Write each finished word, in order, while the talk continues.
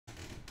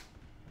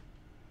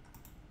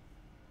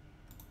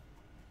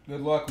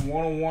Good luck.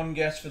 101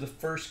 guess for the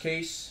first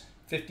case.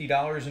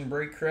 $50 in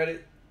break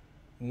credit.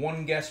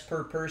 One guess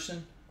per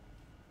person.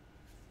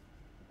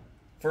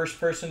 First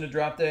person to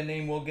drop that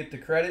name will get the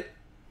credit.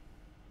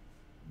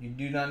 You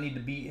do not need to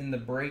be in the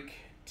break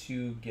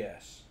to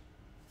guess.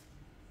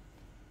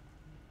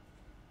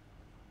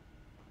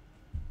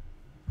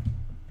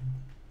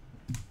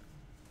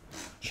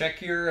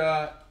 Check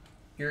your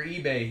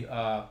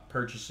eBay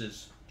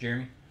purchases,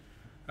 Jeremy.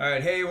 All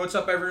right, hey, what's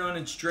up, everyone?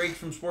 It's Drake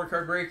from Sport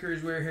Card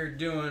Breakers. We're here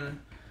doing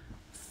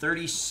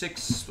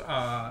 36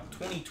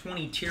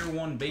 2020 Tier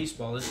 1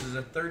 baseball. This is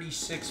a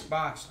 36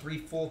 box, 3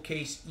 full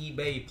case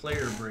eBay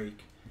player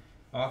break.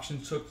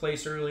 Auction took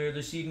place earlier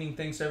this evening.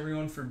 Thanks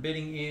everyone for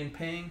bidding and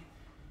paying.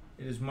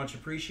 It is much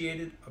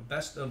appreciated. A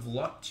best of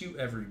luck to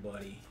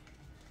everybody.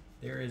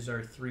 There is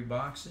our 3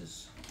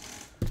 boxes.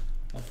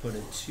 I'll put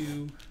a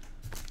 2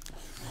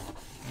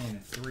 and a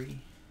 3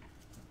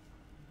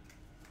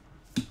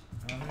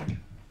 on there.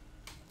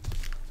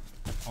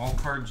 All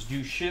cards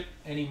do ship.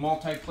 Any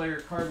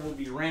multiplayer card will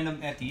be random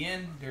at the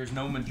end. There's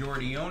no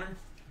majority owner.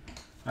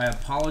 I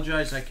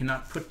apologize, I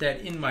cannot put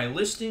that in my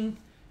listing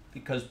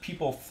because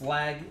people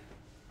flag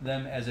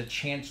them as a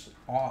chance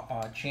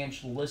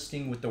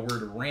listing with the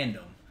word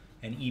random,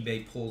 and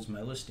eBay pulls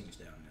my listings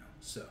down now.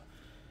 So,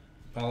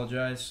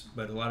 apologize,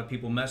 but a lot of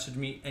people message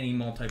me. Any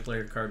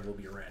multiplayer card will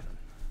be random.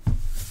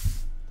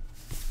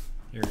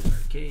 Here's our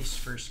case,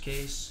 first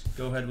case.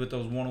 Go ahead with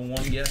those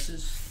 101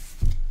 guesses.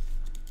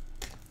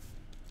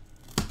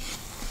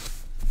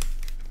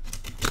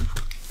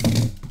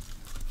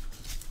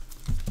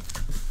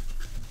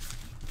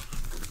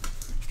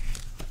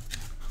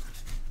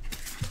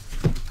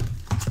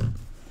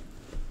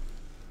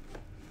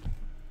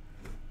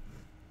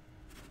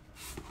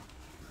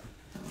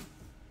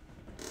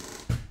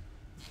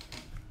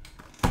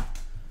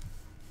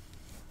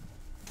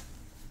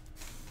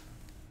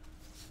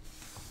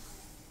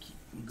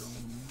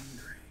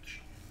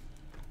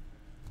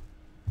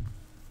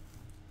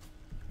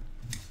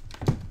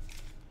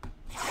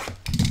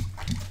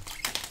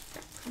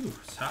 Ooh,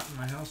 it's hot in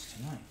my house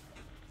tonight.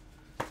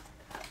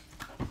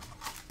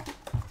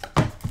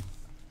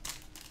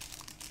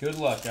 Good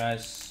luck,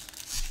 guys.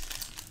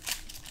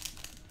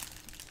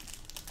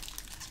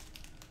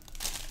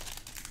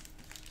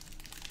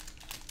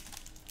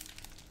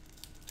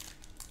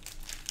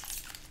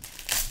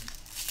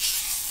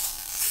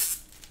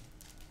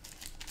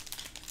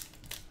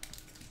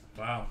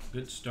 Wow,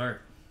 good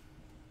start.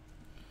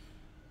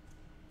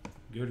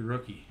 Good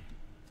rookie.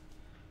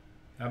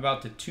 How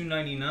about the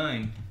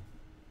 299?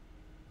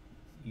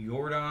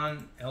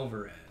 Yordan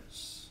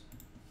Alvarez.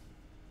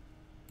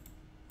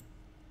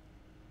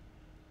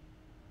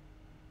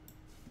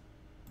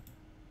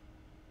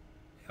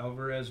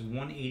 Alvarez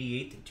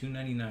 188 to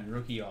 299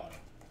 rookie auto.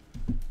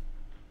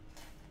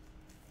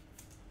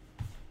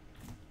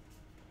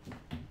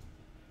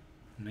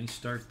 Nice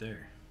start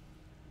there.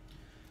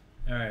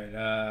 All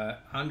right,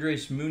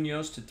 Andres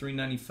Munoz to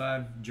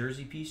 395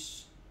 jersey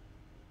piece.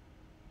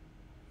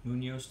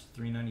 Munoz to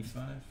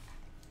 395.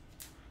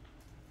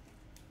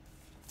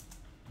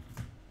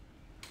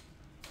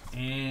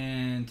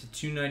 And to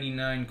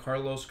 299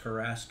 Carlos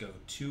Carrasco.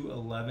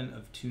 211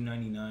 of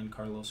 299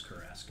 Carlos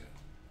Carrasco.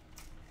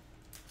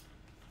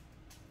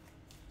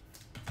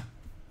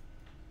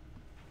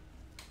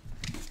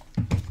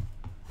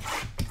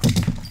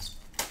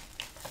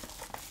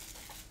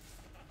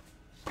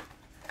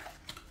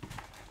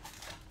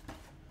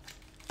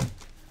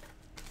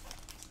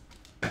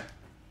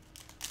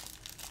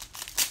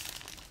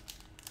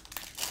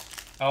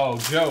 Oh,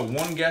 Joe,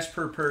 one guess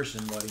per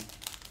person, buddy.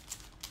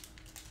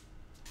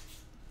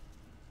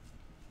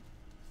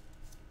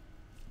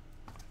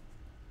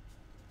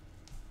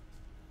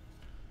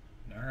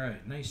 All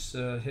right, nice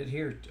hit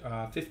here.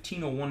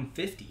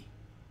 1501.50.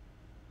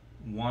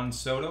 Juan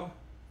Soto.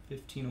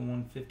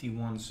 1501.50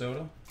 Juan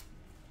Soto.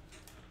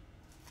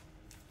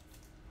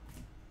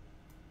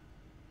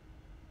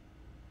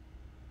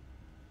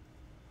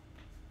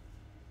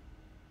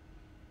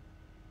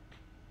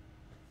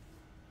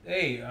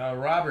 Hey,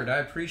 Robert, I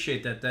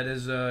appreciate that. That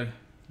is a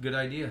good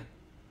idea.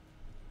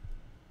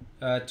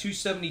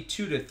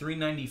 272 to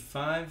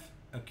 395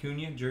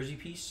 Acuna jersey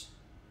piece.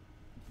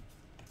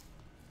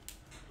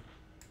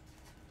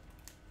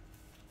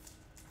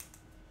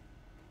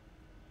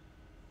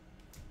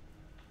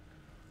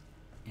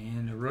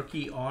 And a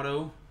rookie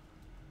auto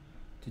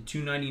to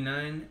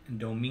 299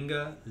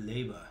 Dominga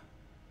Leyba.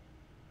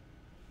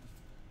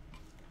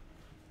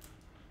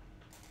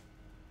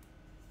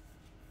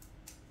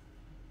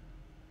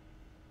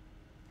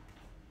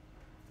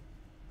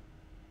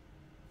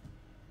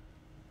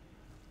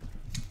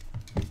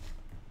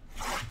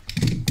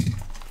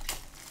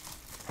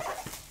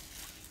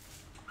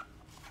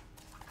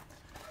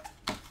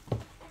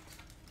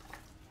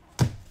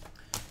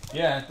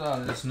 Yeah, I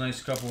thought that's a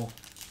nice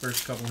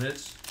first couple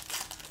hits.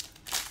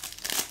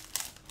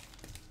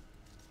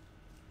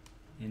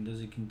 And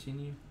does it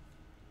continue?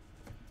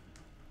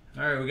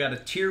 All right, we got a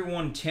Tier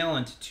 1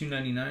 talent,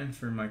 $2.99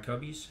 for my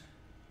Cubbies.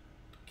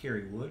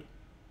 Kerry Wood.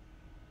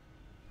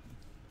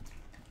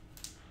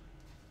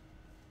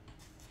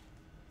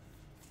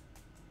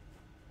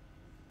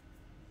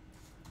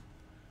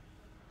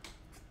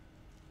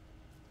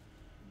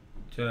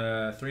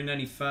 To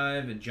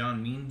 395, a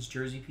John Means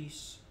jersey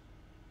piece.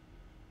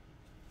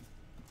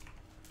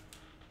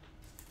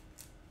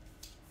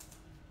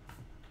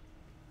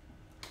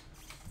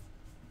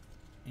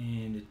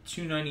 And a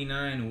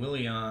 299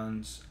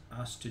 Willians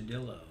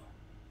Astudillo.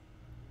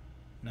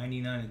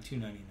 99 and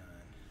 299.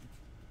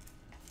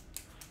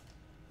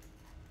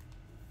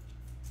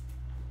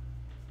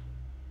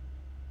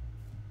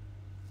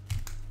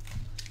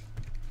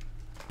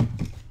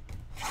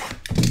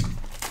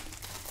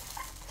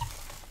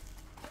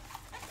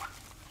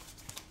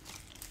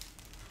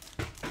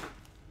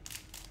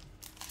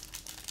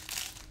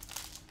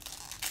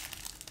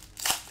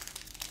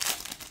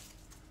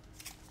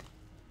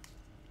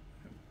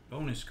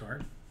 Bonus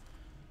card.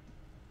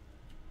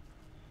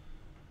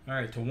 All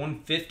right, to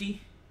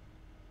 150,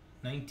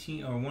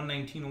 19 or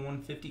 119 or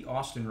 150,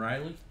 Austin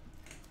Riley.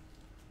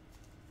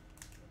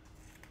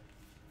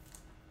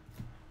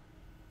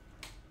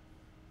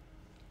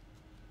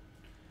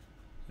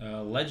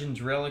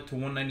 Legends Relic to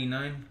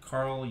 199,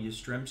 Carl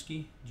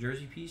Yastrzemski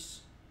jersey piece.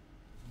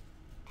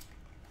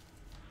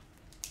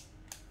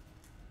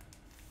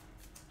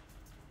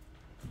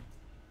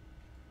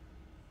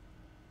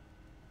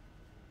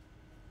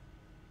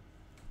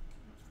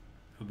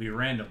 It'll be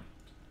random.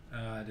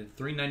 The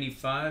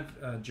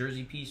 395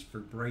 jersey piece for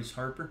Bryce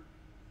Harper.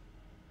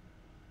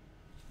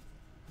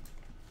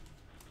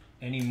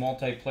 Any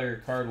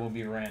multiplayer card will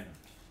be random.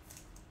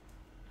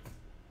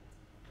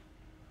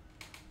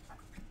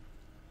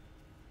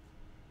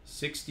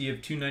 $60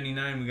 of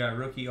 $299. We got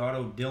rookie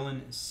auto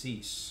Dylan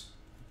Cease.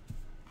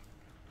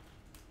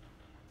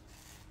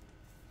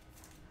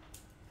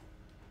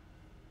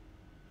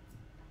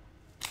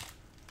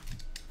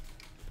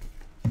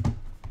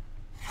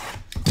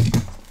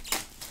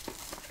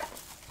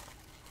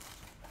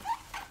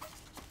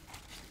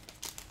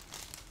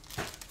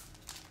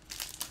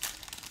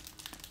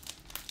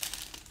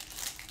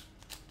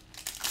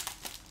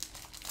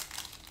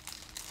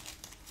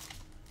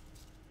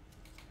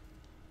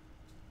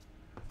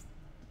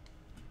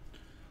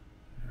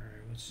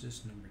 What's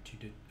this number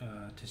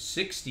to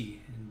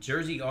 60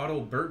 jersey auto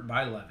Burt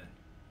Blyleven.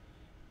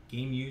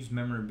 Game used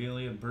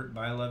memorabilia Burt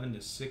Blyleven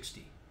to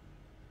 60.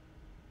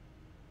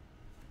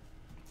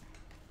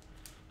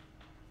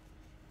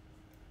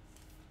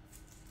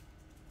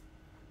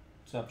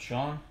 What's up,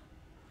 Sean?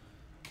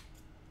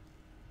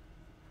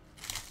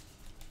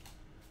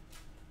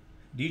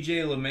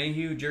 DJ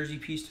LeMahieu jersey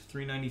piece to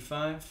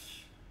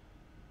 395.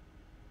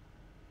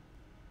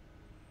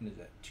 What is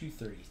that?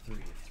 233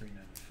 of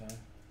 395.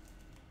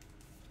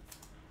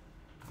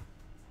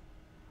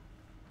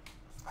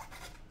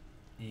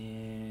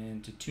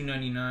 And to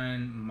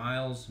 299,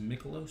 Miles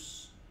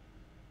Mikolas.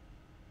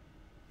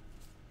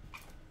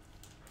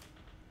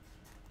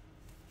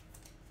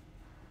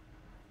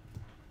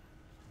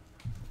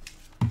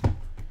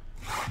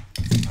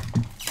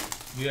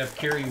 You have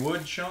Kerry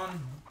Wood, Sean?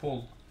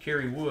 Pull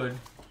Kerry Wood.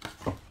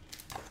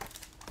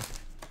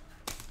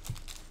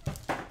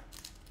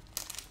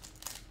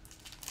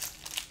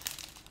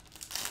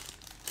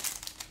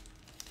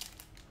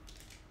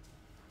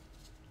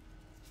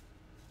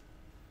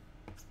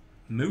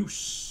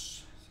 Moose.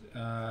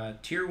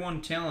 Tier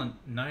 1 talent,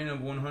 9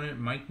 of 100,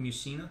 Mike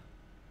Mussina.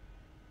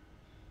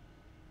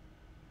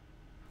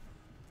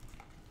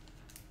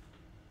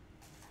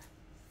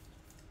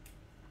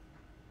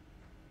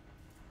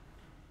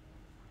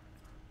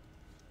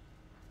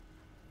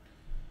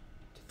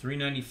 To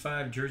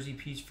 395 jersey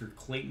piece for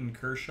Clayton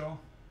Kershaw.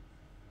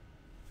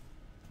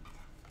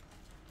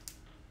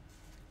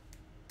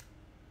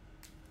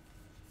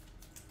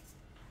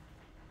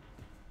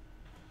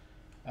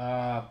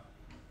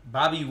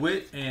 Bobby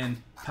Witt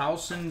and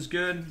Paulson's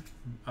good.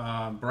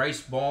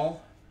 Bryce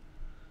Ball.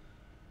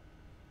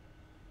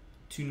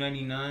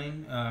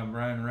 299.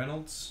 Brian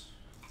Reynolds.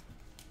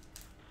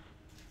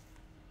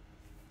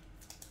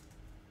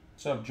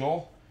 What's up,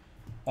 Joel?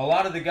 A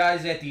lot of the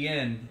guys at the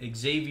end.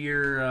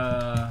 Xavier.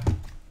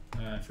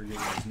 I forget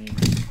what his name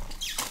is.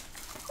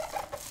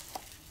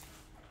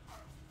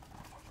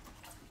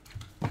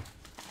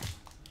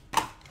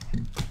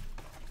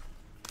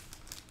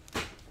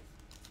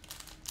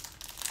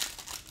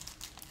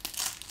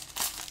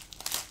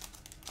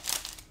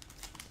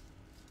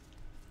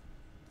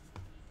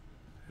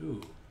 Ooh.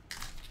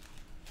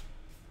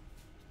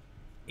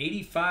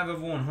 85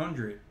 of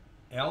 100.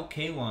 Al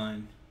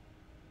Kaline.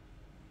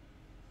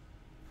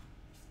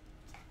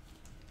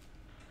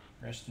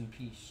 Rest in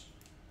peace.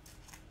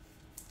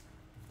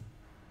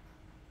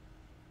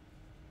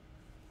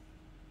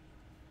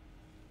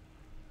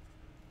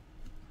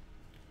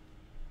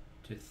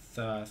 To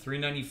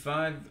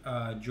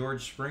 395,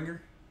 George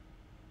Springer.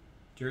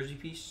 Jersey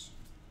piece.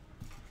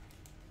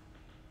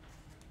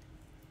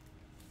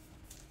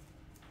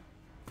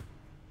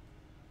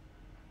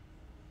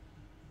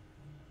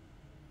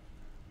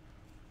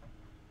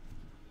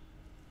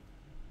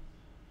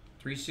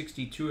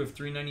 $362 of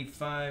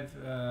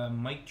 $395,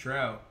 Mike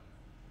Trout,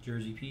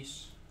 jersey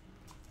piece.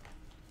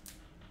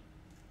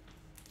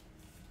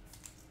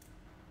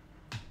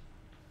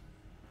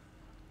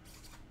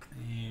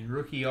 And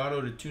rookie auto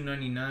to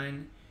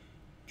 299,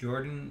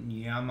 Jordan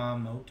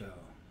Yamamoto.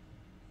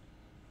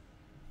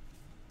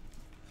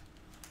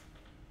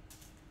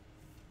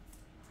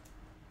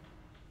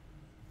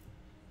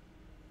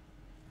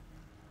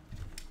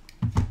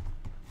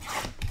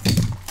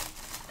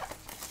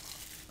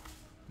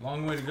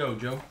 Long way to go,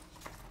 Joe.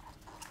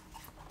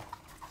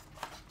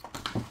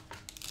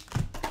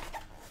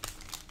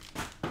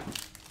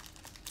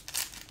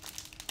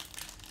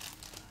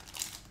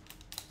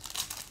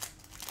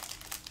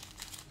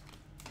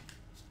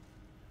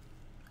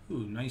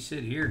 Ooh, nice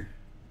hit here.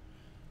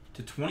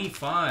 To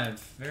 25.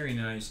 Very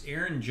nice.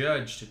 Aaron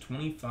Judge to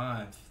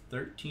 25.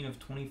 13 of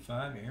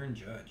 25, Aaron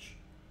Judge.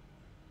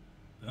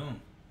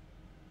 Boom.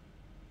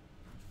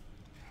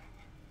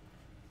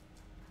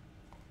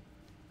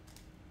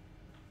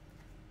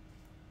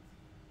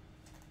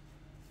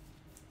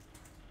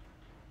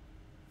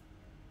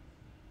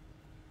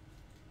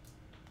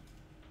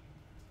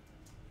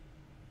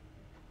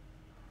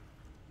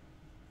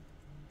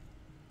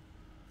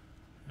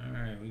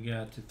 We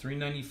got the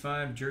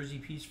 395 jersey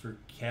piece for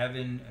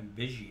Cavan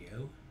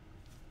Biggio.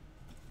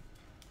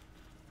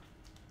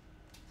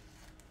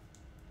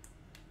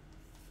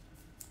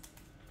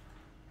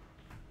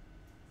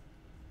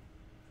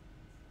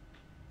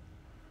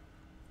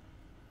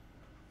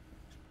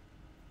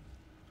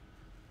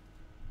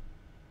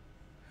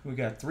 We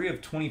got 3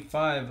 of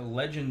 25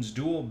 Legends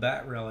dual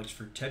bat relics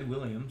for Ted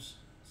Williams.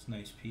 It's a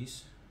nice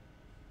piece.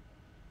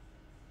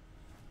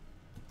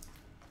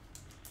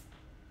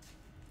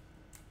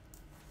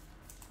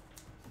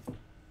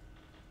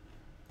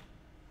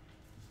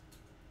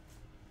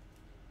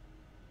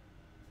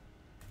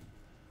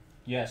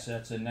 Yes,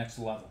 that's a next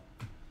level.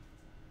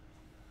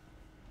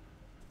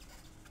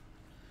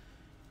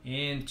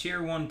 And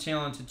Tier 1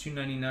 talent to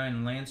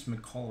 299, Lance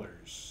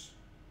McCullers.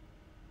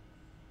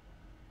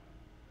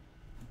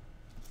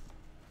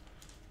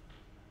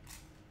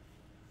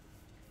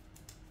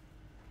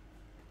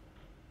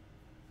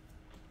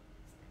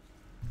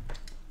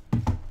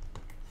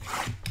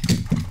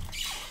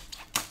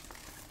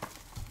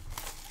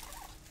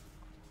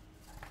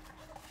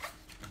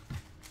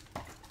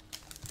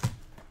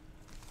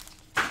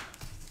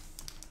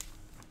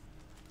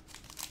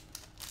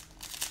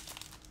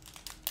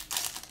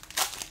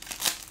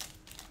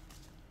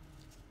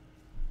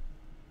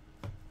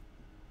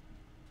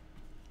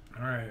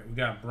 All right, we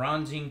got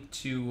bronzing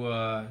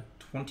to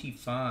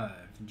 25,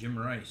 Jim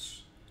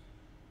Rice.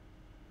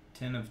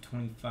 10 of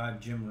 25,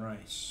 Jim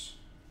Rice.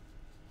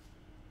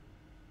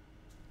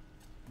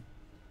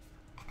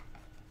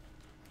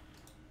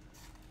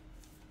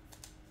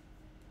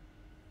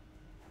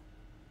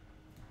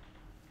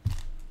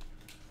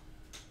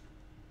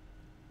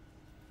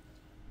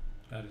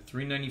 Got a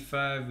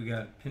 395. We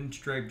got a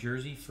pinstripe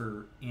jersey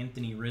for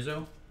Anthony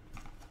Rizzo.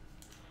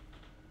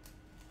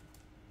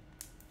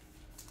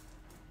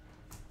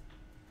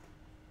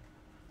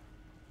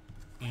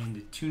 And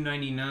a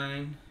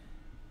 299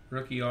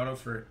 rookie auto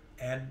for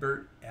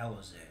Adbert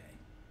Alzolay.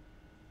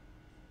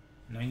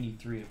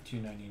 93 of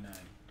 299.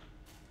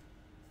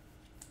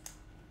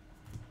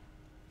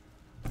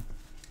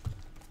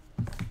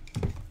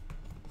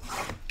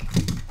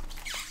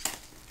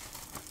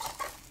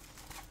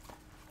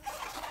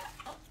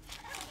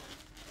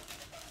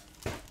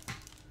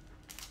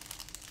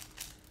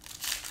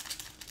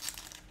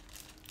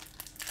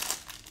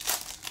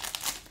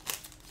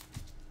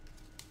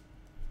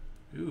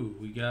 Ooh,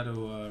 we got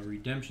a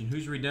redemption.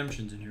 Whose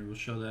redemption's in here? We'll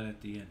show that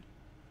at the end.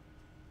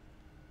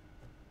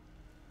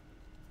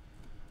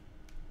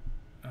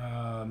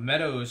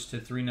 Meadows to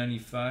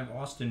 395.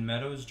 Austin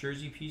Meadows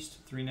jersey piece to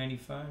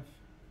 395.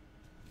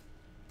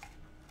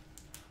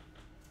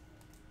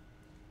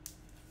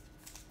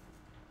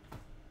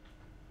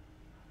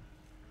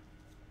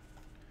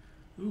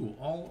 Ooh,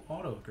 all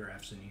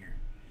autographs in here.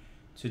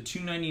 To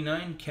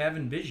 299,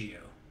 Cavan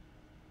Biggio.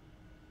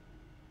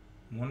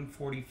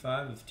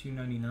 145 of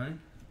 299.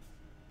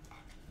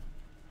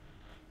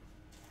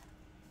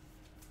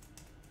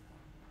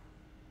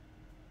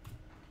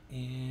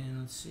 And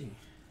let's see.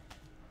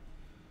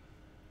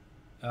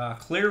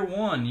 Clear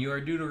 1. You are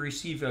due to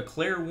receive a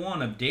Clear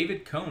 1 of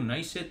David Cone.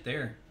 Nice hit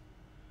there.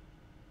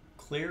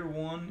 Clear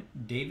 1,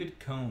 David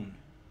Cone.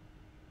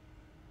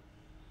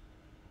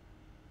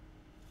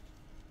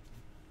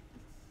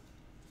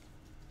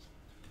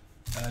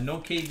 No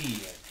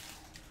KV yet.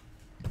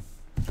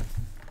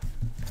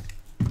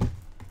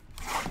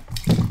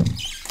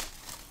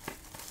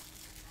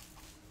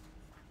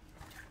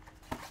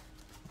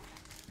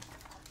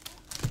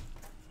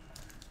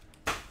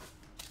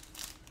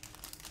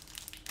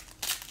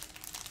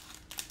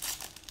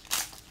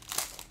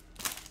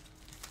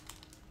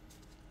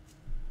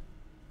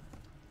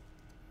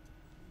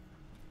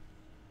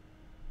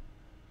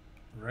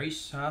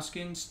 Rice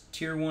Hoskins,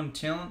 Tier 1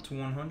 talent to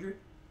 100.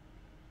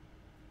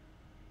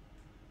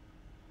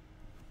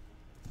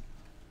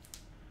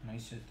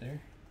 Nice hit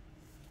there.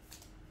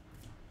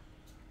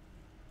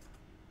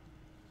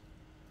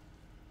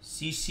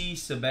 CC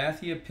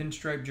Sabathia,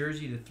 pinstripe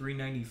jersey to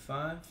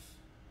 395.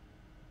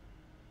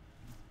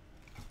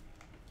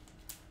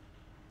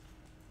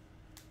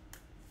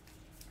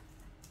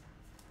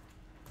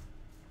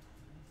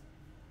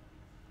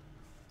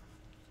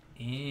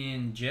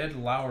 And Jed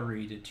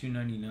Lowry to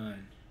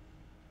 299.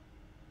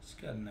 He's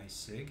got a nice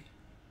sig.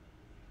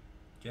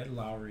 Jed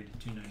Lowry to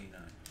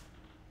 299.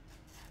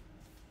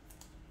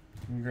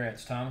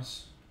 Congrats,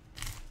 Thomas.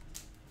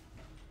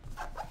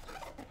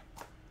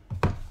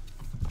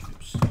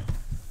 Oops.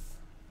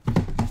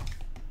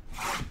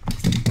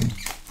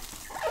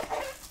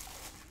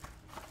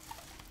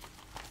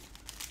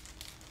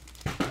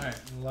 Alright,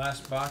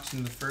 last box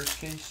in the first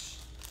case.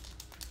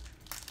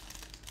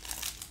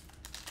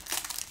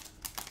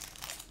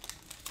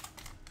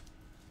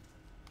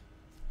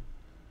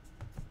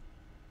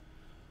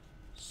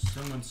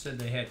 Someone said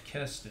they had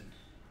Keston.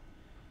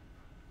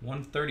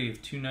 130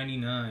 of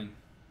 299.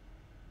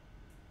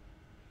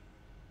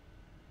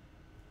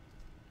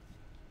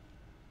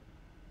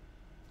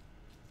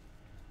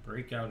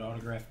 Breakout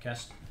autograph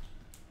Keston.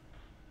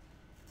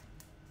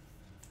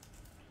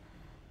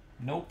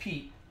 No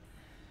Pete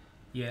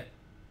yet.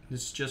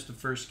 This is just the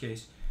first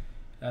case.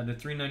 The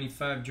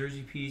 395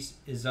 jersey piece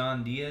is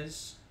on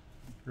Diaz,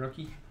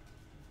 rookie.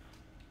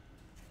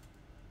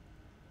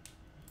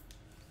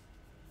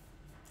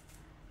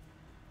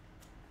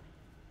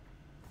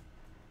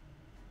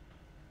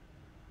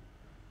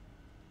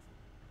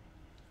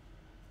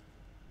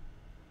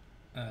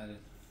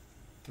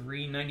 The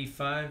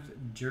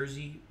 395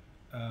 jersey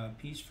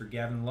piece for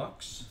Gavin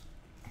Lux.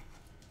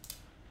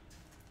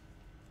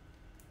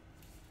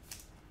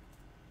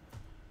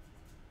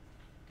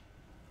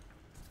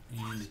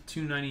 And the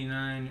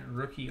 299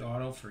 rookie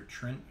auto for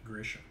Trent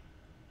Grisham.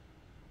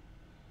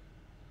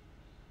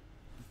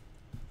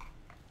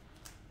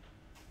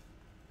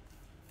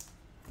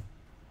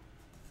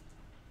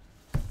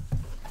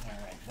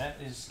 Alright, that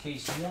is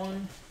case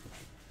 1.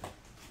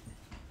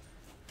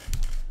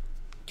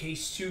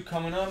 Case 2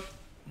 coming up.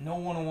 No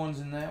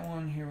 101s in that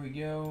one. Here we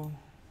go.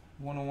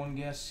 101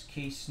 guess,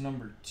 case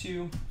number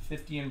 2.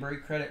 50 in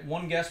break credit.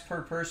 1 guess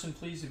per person,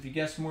 please. If you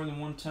guess more than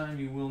 1 time,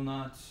 you will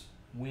not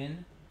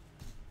win.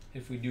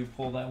 If we do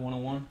pull that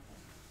 101.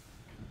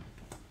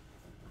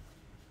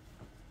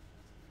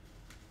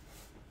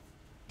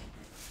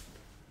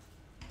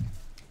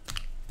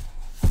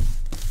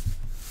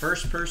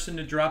 First person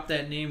to drop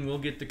that name will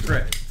get the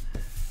credit.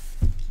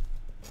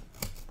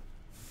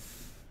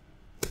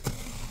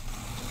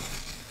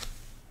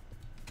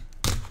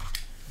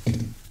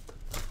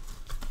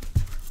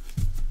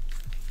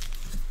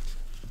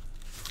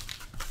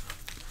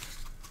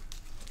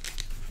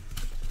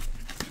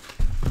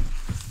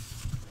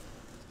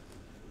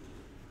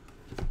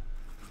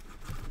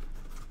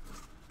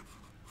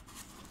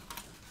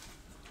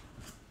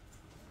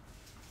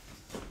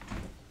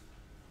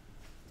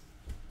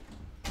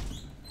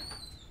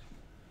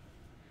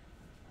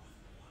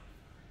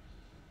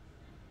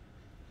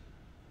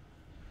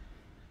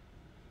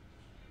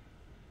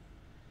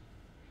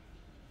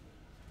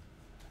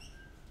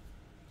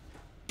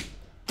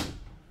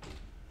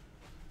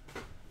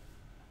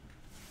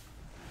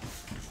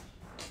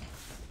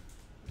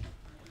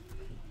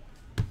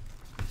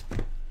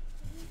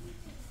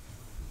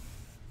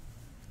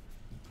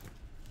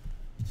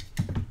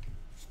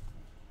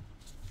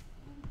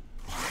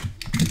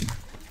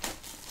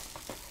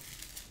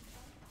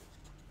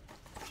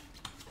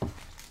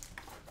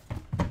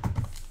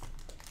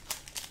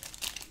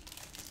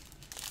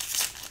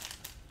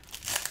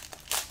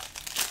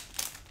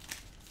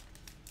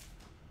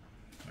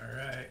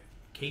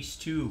 Case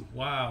 2,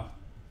 wow.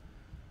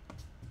 I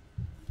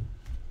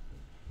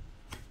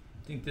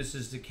think this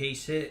is the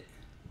case hit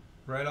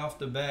right off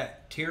the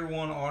bat. Tier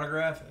 1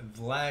 autograph,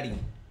 Vlad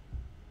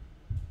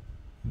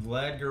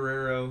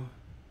Guerrero.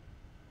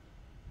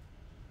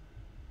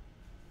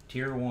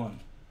 Tier 1.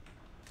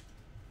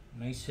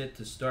 Nice hit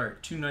to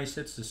start. 2 nice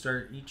hits to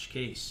start each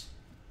case.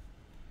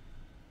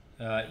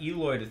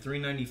 Eloy to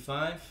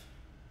 395.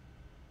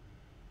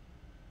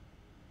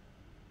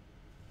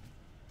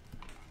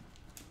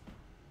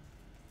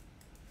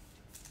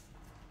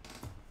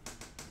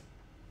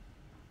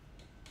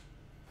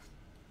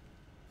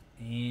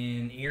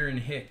 And Aaron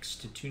Hicks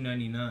to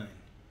 299.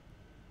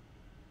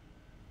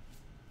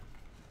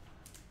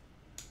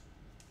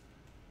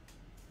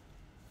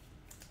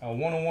 A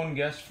 101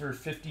 guess for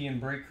 50 in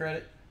break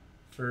credit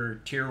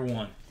for Tier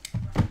 1.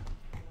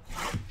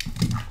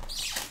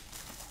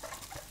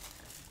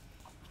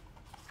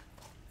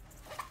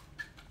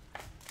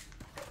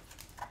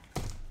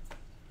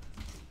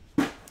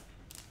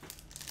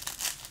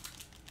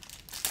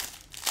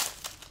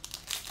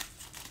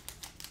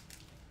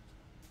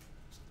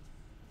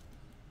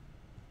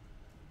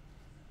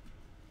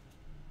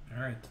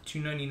 All right, the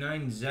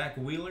 299 Zach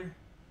Wheeler.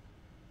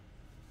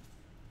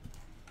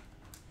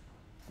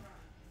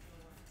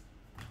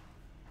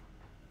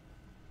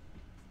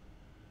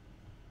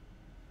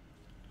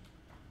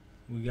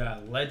 We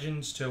got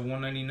Legends to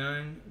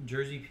 199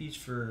 jersey piece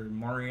for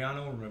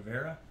Mariano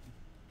Rivera.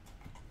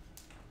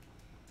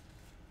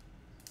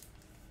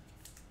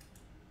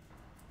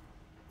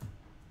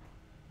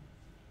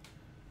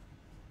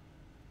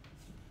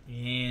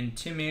 And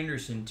Tim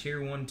Anderson,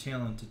 Tier 1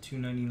 talent to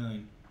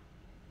 299.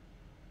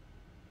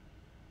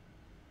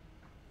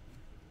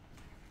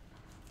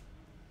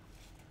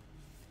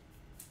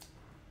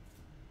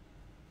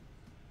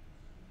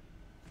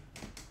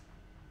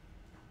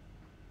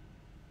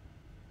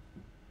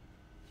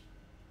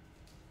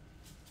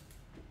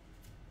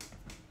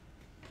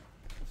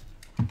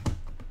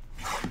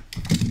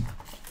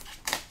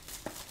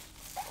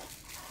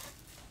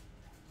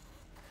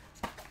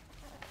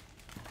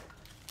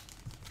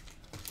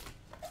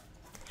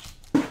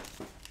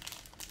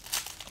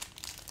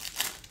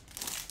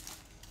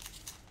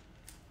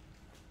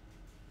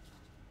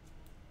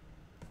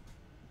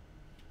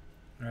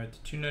 All right, the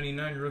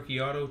 299 rookie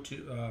auto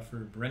for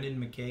Brendan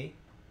McKay.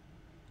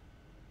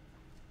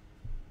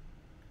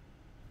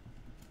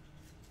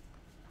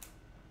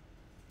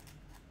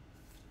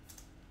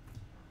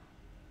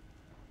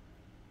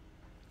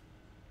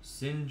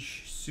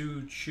 Singe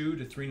Su Chu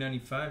to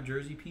 395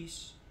 jersey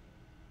piece.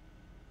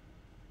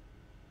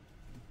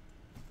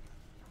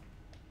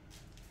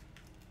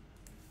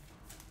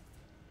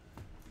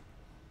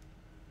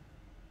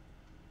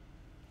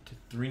 To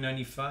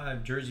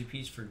 395 jersey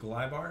piece for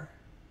Glybar.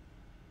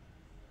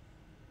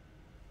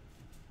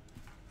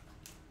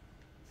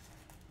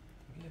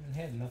 We haven't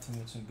had nothing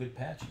with some good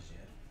patches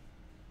yet.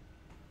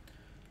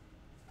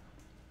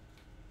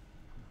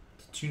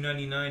 To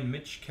 299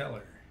 Mitch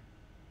Keller.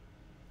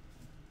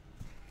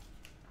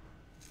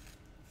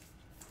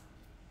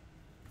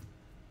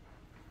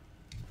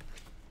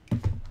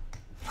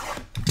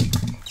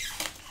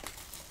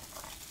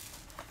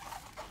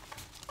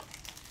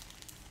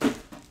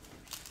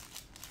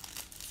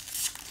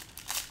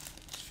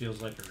 Feels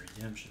like a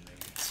redemption,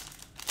 maybe.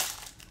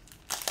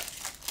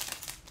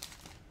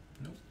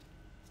 Nope.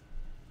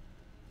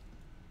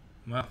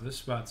 Wow, this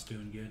spot's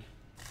doing good.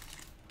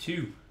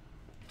 2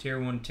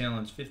 Tier 1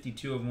 talents,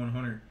 52 of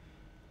 100.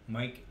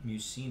 Mike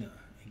Mussina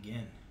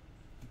again.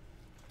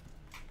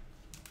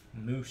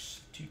 Moose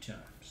 2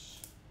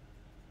 times.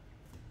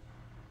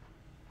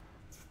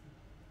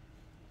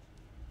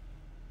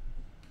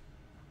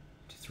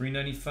 To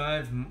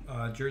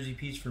 395 jersey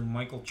piece for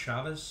Michael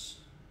Chavez.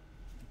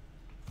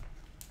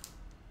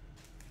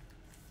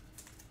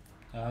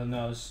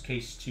 No, this is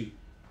case 2.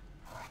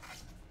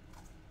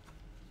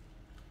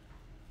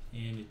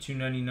 And a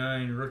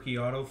 299 rookie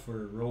auto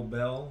for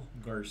Robel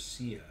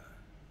Garcia.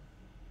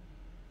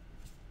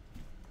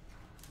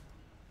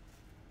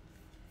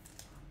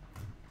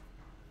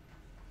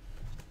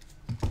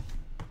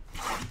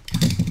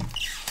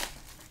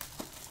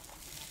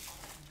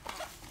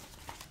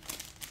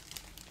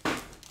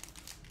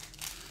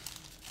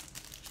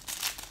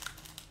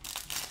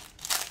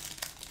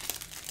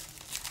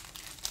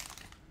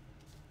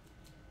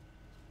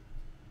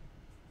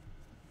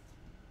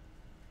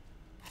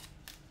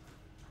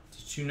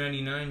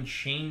 $299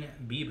 Shane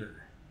Bieber.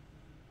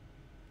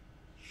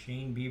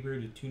 Shane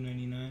Bieber to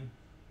 $299.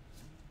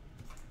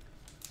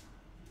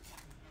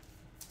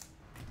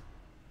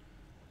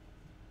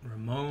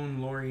 Ramon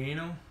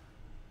Laureano.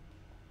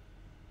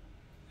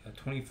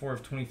 24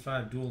 of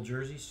 25 dual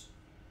jerseys.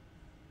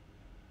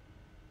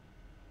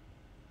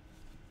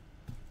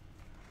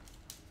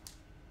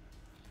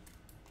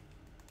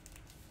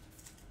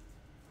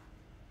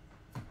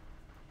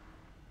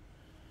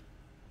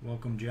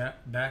 Welcome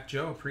back,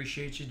 Joe.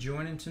 Appreciate you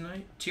joining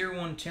tonight. Tier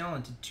 1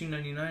 talent at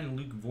 $299,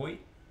 Luke Voigt.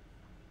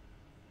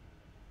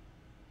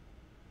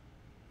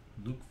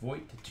 Luke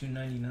Voigt to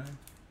 $299.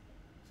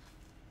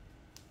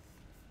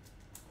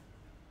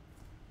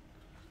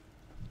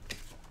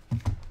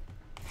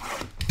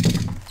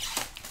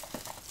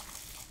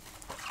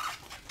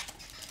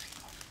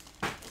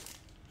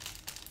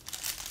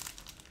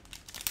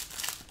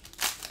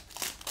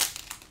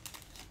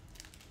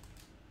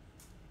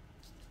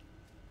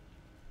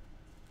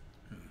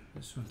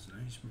 This one's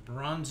nice.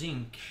 Bronze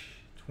ink,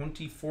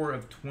 24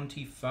 of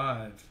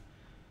 25.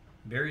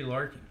 Barry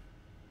Larkin.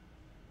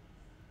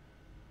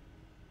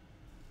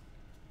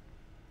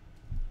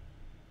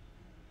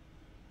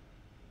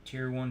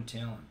 Tier 1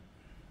 talent.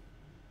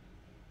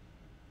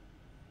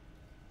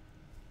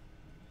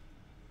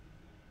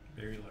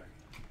 Barry Larkin.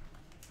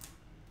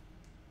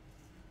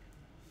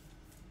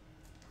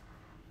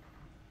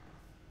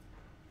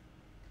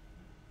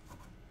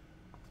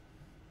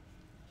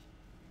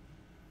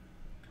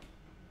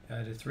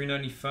 To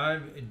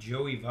 395,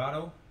 Joey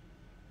Votto.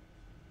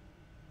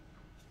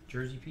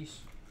 Jersey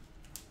piece.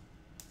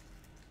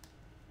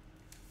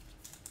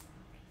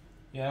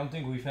 Yeah, I don't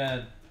think we've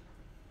had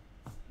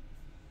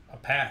a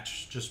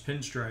patch, just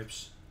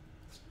pinstripes.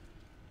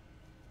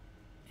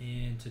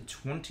 And to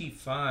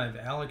 25,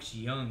 Alex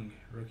Young,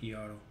 rookie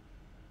auto.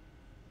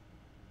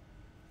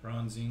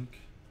 Bronze ink.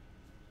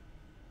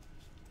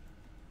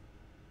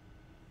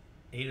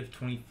 8 of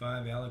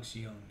 25, Alex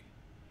Young.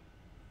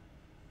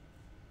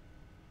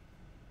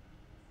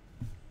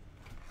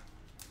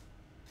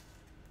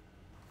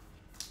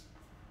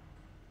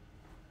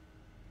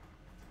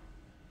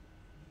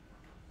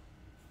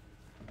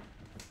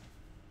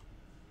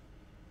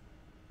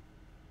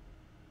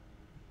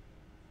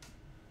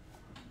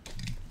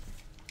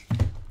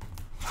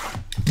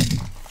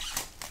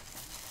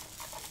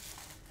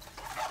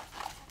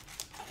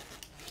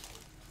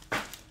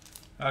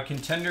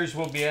 Contenders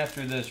will be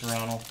after this,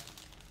 Ronald.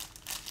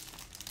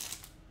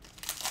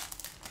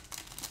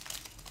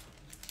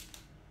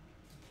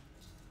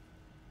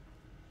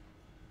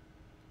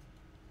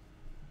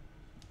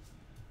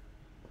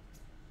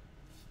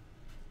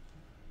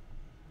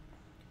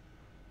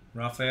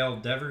 Rafael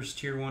Devers,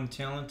 Tier 1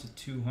 talent to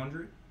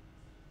 200.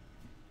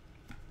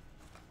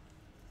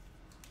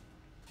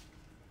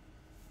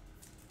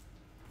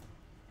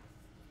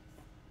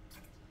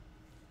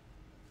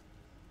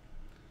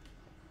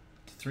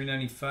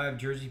 $395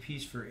 jersey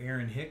piece for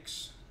Aaron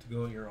Hicks to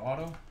go with your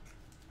auto.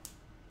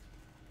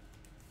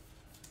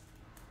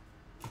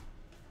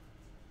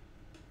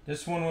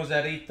 This one was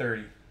at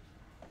 830.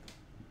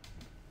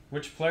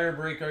 Which player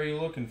break are you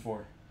looking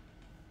for?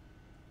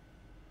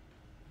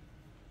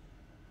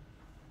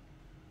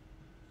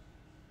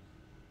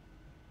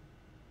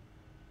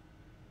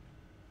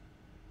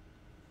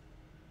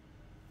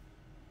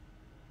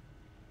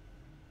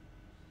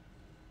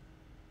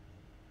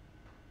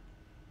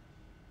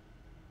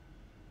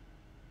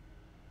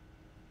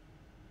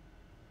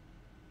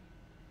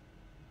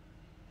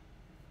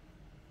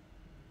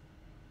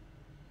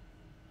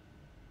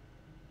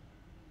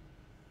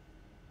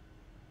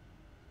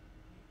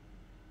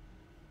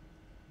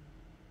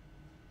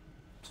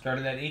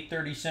 Started at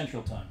 8:30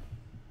 Central Time.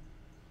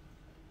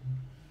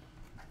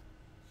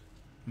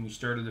 And we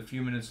started a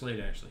few minutes late,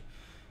 actually.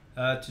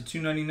 To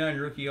 299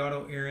 rookie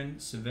auto, Aaron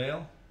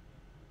Seville.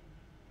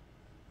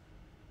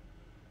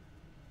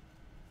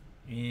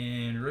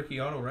 And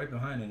rookie auto right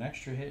behind, an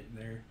extra hit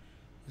there.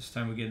 This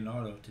time we get an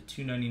auto to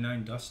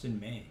 299 Dustin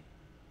May.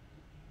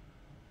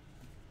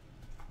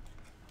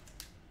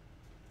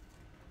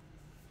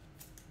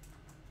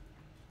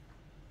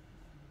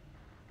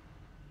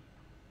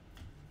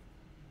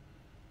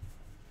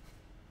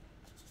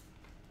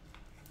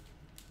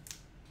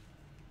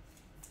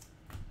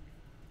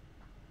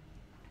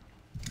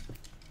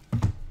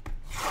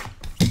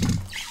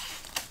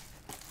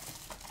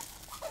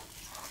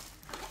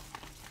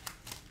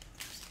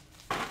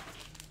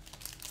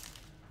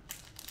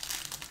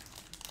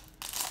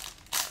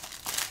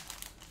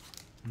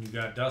 You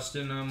got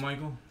Dustin,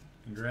 Michael.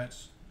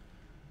 Congrats.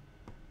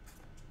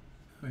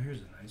 Oh,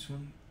 here's a nice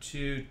one.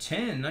 To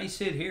 10. Nice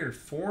hit here.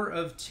 4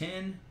 of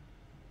 10.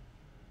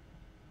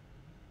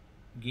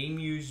 Game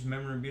used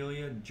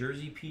memorabilia.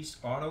 Jersey piece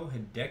auto.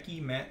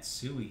 Hideki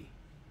Matsui.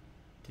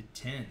 To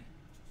 10.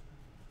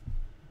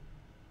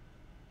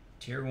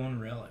 Tier 1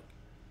 relic.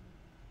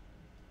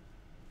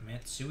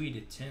 Matsui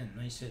to 10.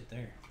 Nice hit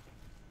there.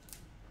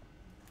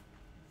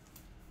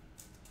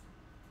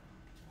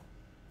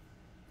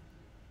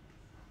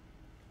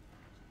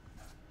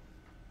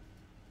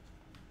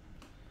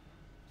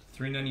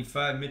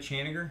 $3.95 Mitch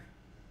Haniger.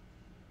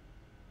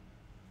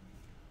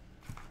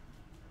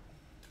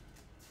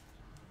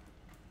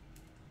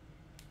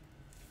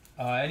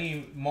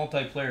 Any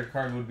multiplayer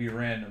card would be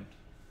random.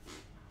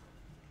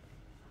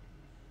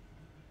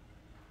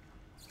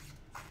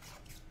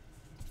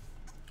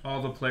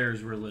 All the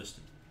players were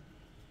listed.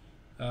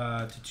 To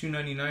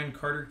 $2.99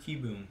 Carter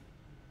Kieboom.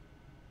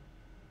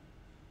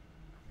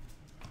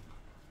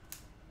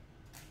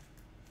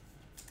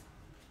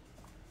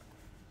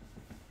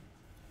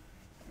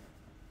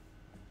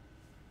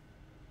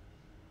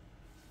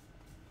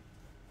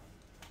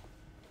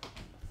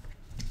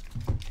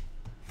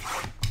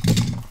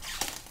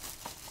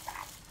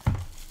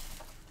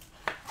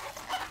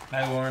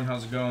 Hi Lauren,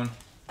 how's it going?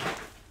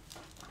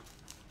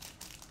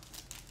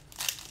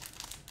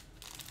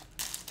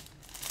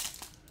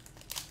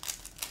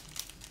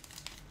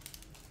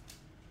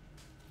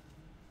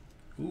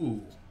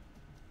 Ooh,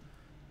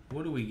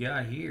 what do we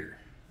got here?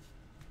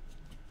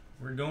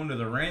 We're going to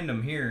the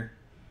random here.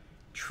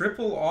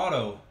 Triple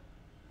auto,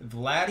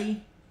 Vladdy,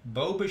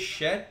 Bo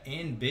Bichette,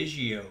 and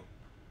Biggio.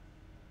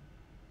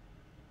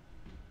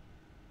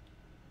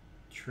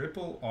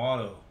 Triple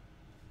auto,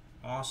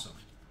 awesome.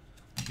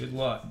 Good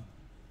luck.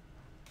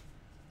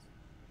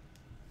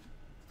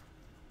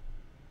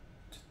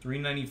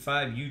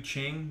 $3.95 Yu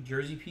Ching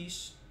jersey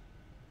piece.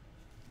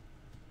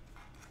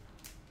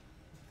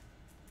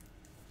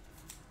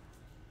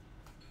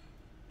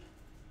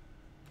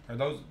 Are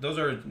those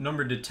are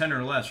numbered to 10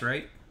 or less,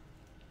 right?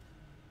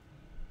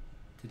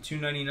 To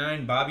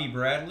 $2.99 Bobby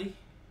Bradley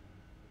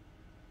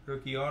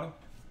rookie auto.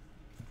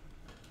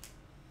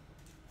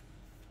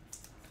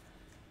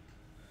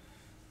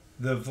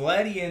 The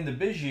Vladdy and the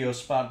Biggio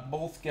spot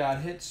both got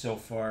hit so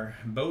far.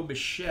 Bo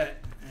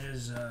Bichette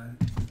is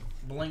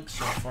blank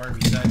so far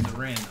besides the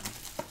random.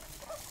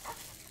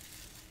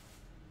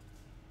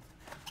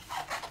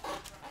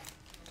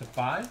 To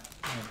 5?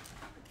 Oh.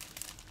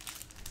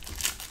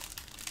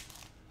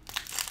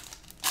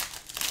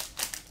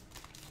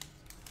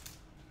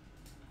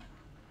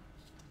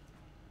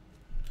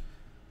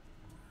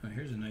 Oh,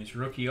 here's a nice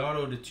rookie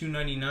auto to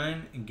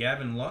 $2.99 and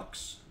Gavin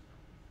Lux.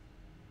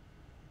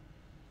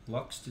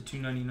 Lux to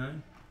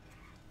 $2.99.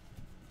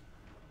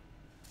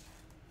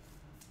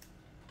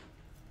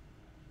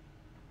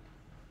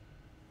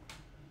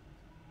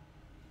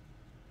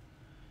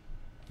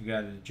 We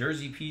got a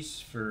jersey piece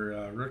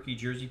for rookie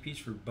jersey piece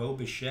for Bo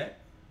Bichette.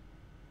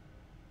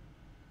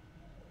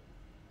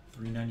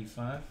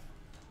 $3.95.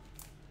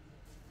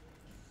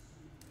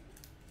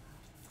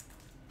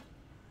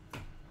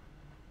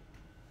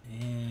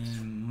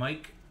 And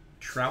Mike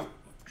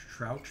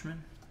Tauchman.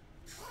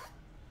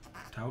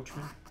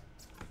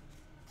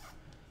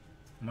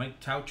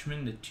 Mike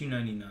Tauchman to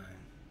 $2.99.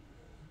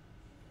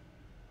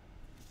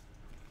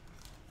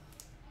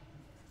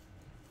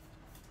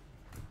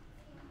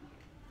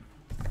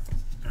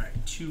 All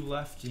right, 2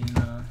 left in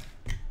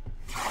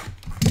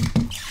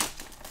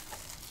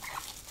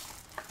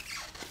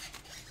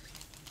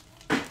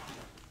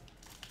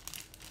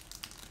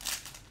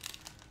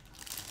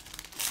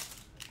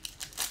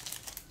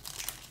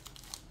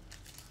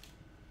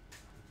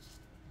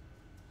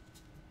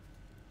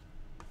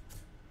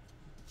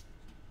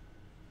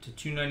to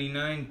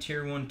 299,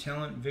 Tier 1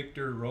 talent,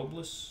 Victor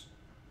Robles.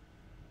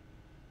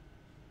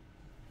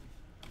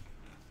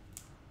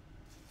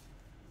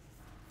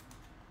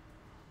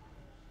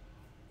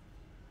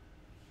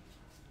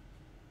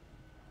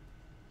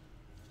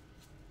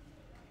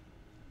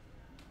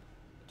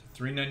 To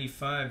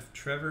 395,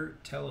 Trevor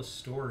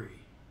Telestori.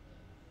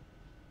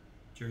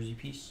 Jersey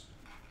piece.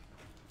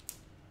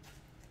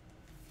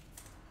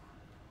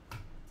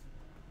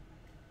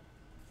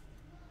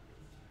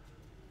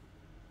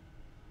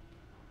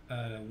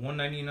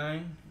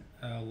 199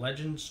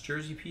 Legends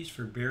jersey piece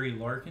for Barry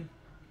Larkin.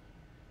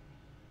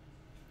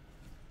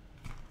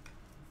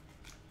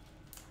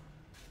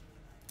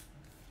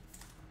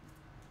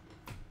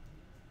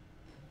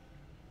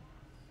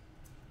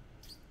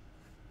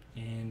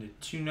 And a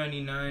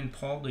 299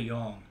 Paul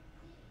DeJong.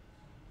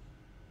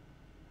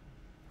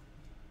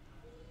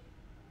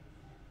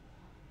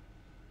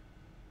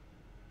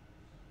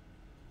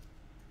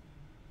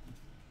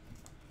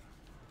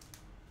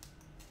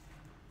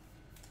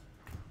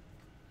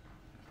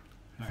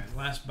 All right,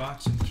 last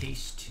box in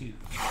case 2.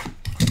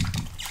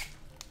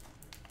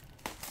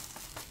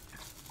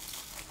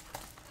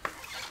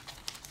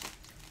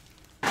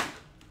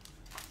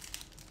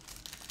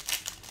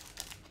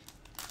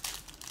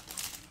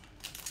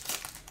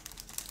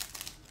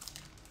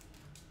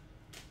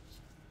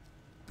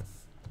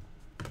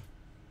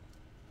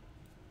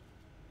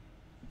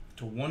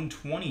 To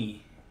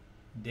 120,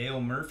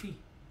 Dale Murphy.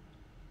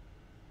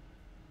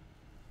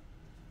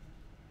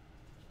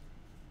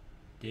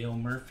 Dale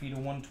Murphy to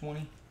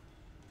 120.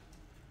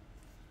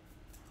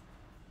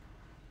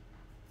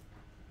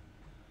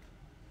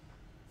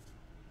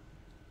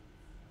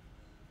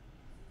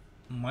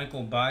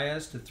 Michael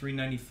Baez to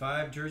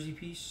 395 jersey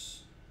piece.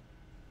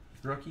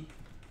 Rookie.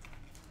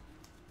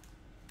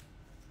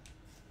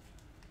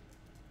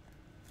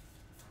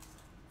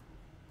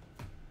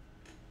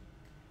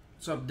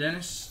 What's up,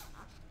 Dennis?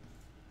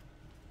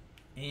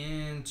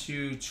 And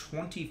to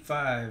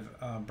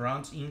 25,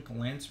 Bronze Ink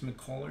Lance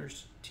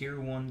McCullers, Tier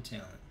 1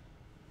 talent.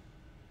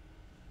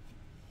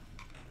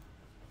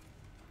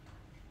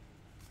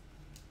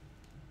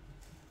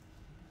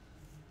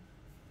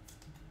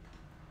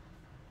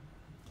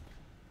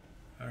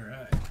 All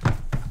right.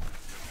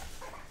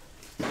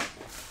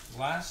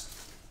 Last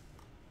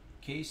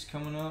case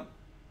coming up.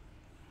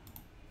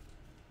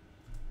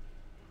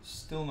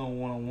 Still no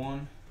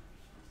 101.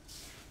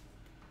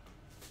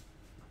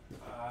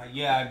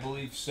 Yeah, I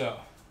believe so.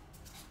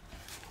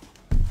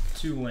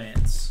 2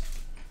 Lance.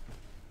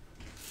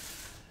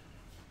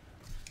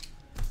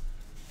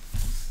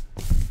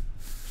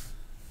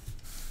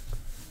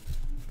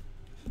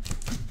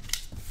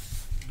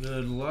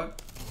 Good luck.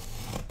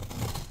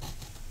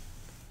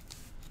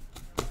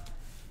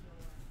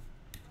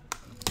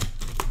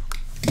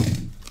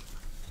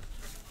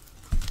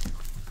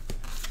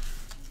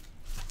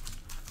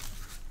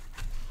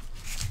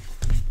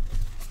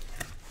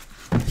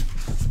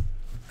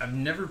 I've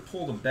never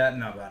pulled a bat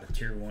knob out of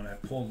Tier 1. I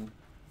pulled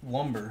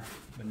lumber,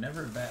 but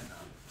never a bat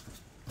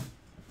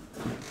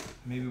knob.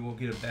 Maybe we'll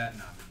get a bat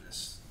knob in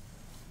this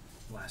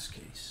last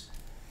case.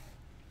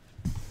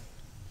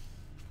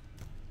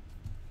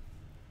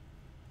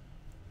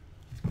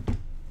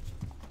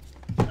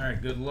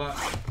 Alright, good luck.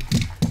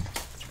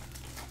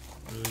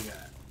 What do we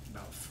got?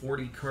 About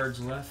 40 cards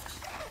left.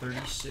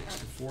 36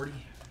 to 40.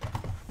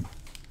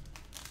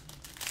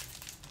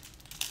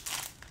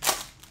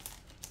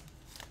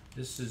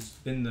 This has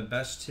been the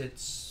best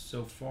hits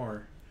so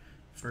far.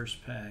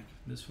 First pack.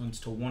 This one's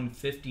to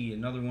 150.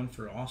 Another one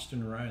for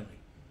Austin Riley.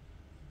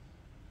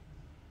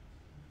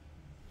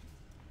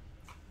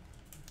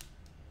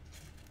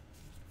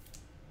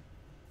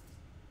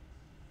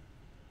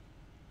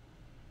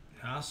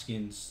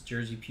 Hoskins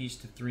jersey piece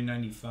to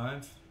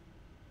 395.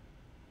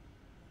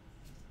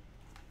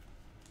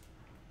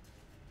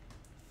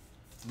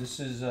 This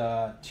is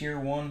Tier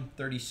 1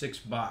 36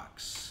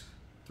 box.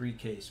 3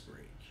 case break.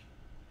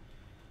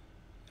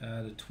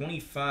 The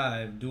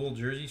 25 dual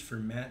jerseys for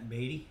Matt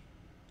Beatty.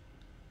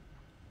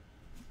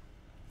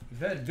 We've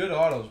had good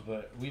autos,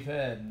 but we've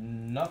had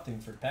nothing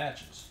for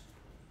patches.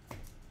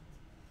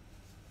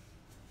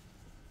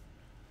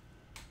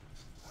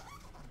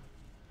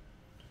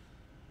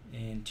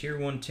 And Tier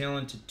 1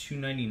 talent to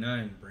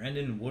 299,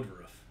 Brandon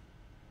Woodruff.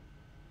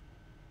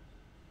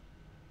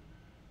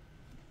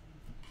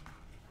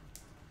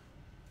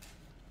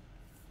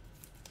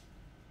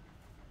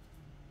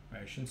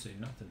 I shouldn't say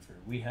nothing for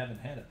we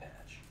haven't had a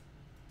patch.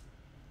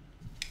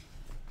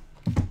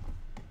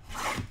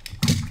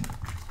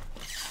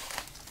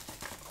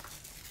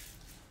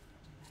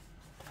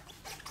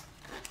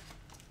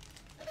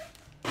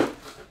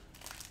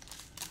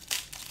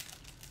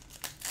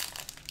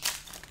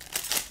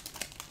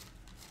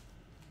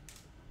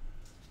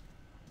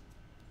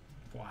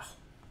 Wow.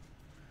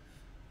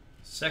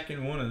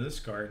 Second one of this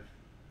card.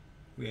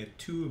 We had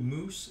 2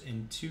 Moose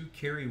and 2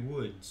 Kerry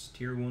Woods,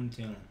 Tier 1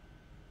 talent.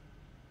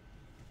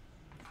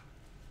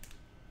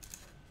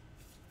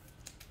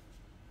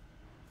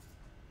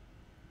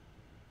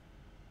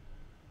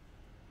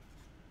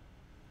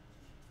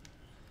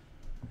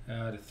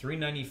 To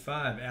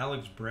 395,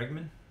 Alex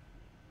Bregman.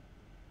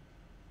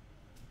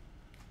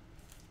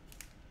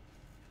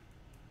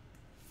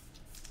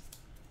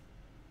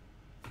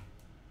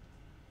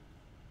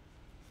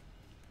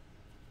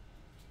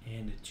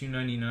 And to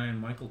 299,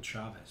 Michael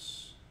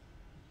Chavis.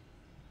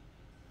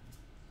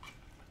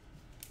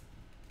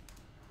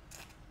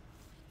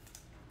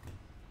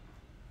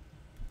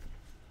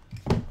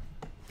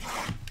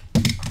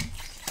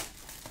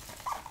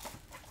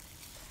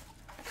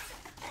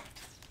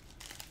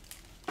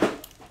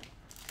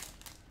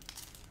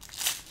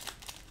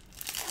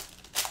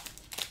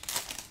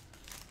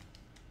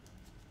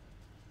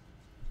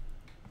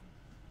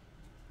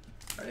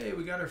 Hey,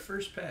 we got our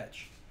first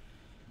patch.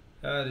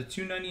 To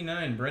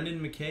 299, Brendan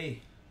McKay,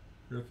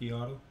 rookie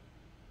auto.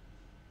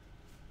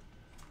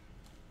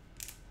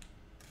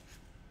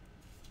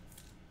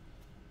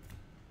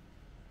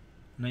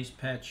 Nice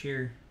patch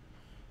here.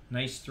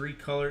 Nice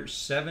 3-color,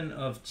 7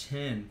 of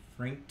 10,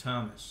 Frank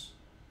Thomas.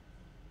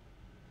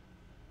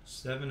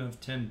 7 of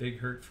 10, Big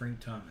Hurt Frank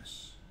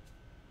Thomas.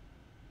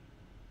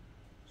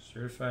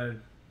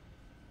 Certified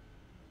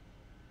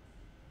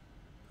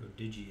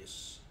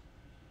prodigious.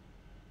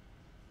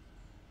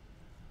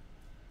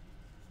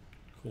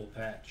 Cool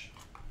patch.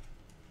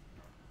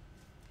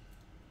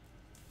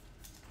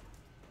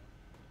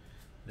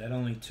 That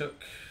only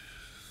took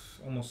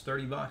almost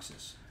 30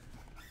 boxes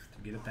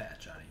to get a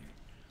patch out of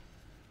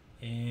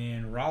here.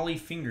 And Raleigh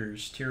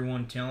Fingers, Tier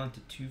 1 Talent to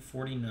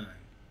 249.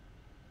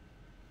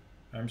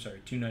 I'm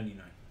sorry,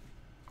 299.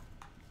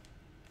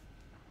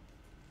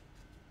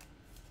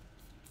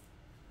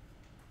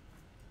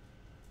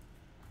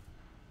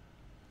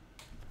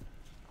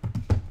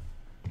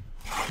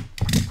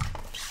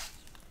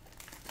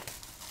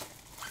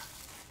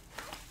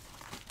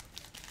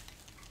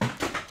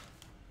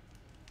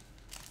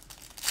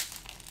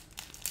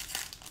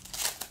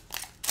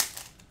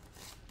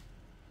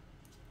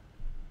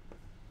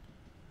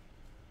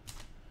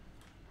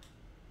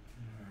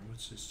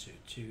 What's this to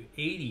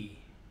 280?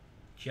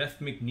 Jeff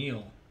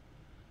McNeil.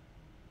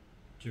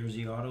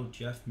 Jersey auto,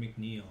 Jeff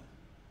McNeil.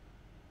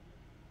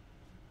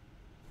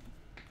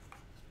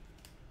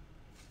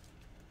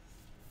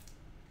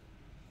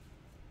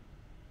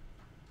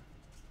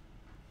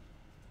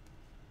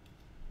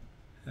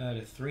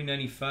 To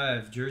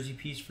 395, jersey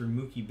piece for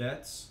Mookie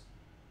Betts.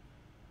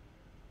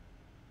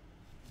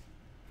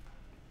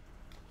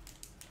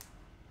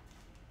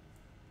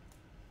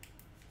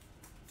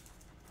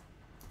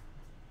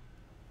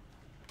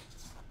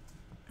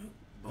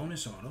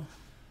 Bonus auto.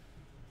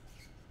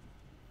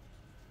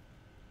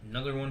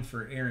 Another one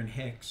for Aaron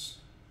Hicks.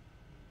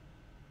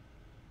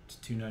 It's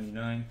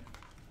 $2.99.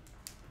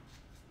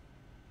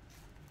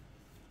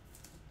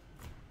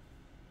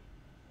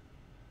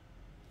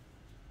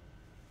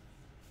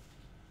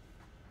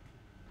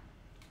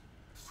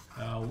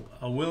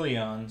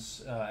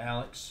 Williams,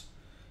 Alex.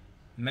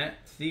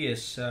 Matt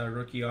Theus,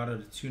 rookie auto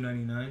to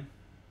 $2.99.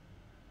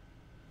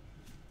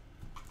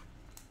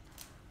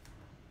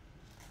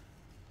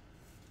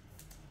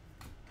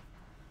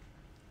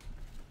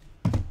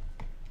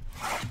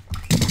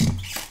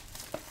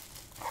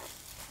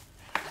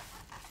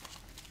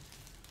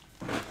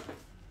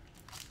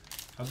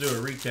 I'll do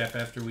a recap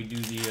after we do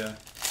the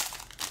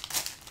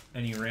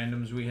any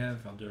randoms we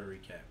have. I'll do a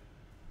recap.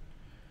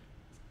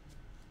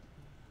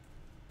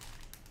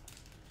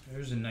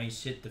 There's a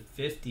nice hit to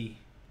 50.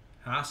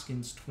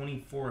 Hoskins,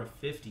 24 of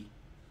 50.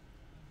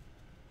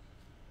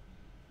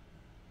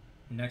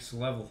 Next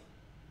level.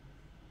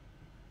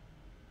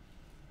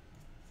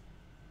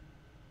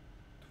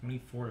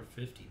 24 of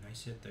 50.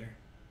 Nice hit there.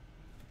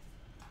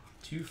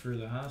 2 for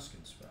the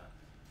Hoskins spot.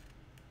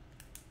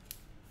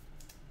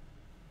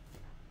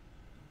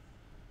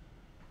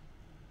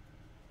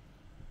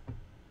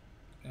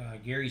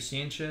 Gary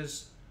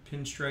Sanchez,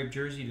 pinstripe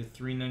jersey to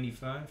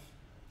 $3.95.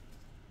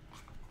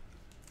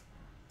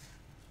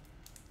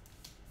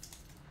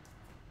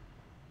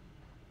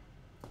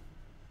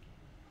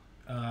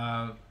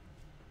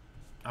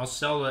 I'll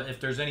sell it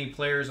if there's any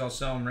players. I'll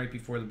sell them right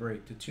before the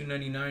break. To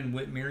 $2.99,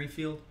 Whit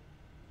Merrifield.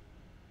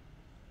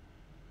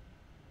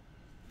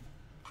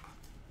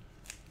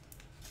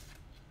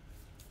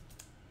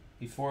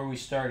 Before we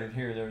started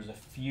here, there was a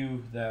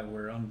few that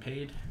were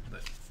unpaid,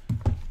 but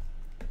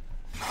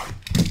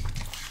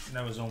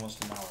that was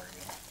almost an hour ago.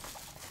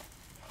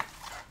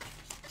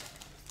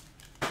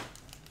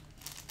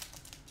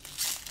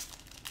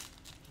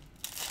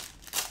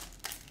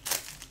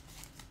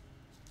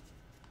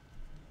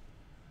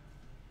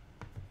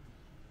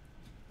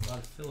 A lot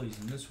of Phillies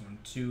in this one.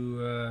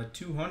 To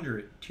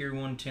 200, Tier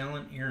 1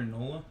 Talent, Aaron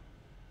Nola.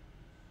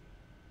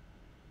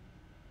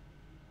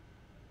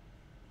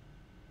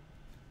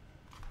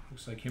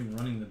 Looks like him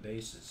running the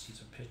bases.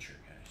 He's a pitcher,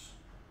 guys.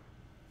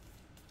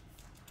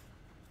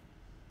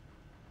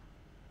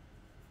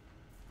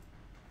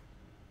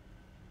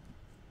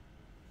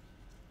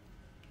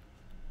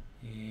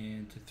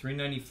 And to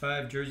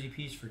 $3.95 jersey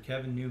piece for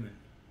Kevin Newman.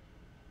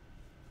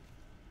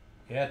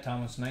 Yeah,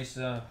 Thomas, nice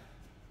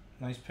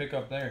nice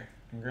pickup there.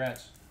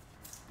 Congrats.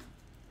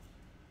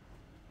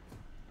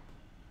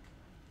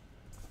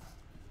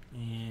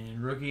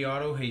 And rookie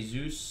auto,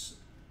 Jesus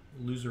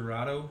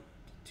Luzerato,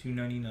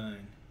 $2.99.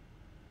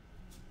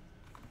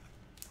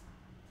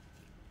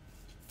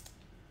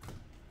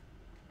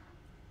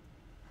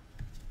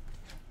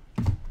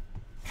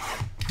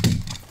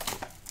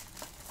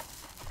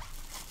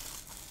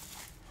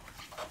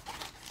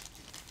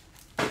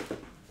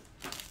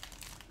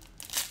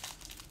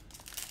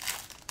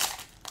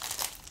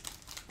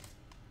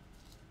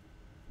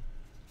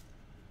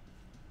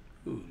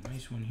 Ooh,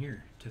 nice one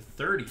here. To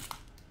 30.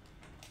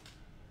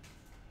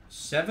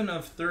 7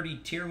 of 30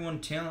 Tier 1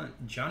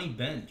 talent, Johnny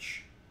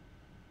Bench.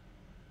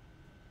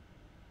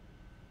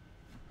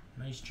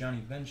 Nice Johnny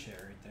Bench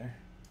there, right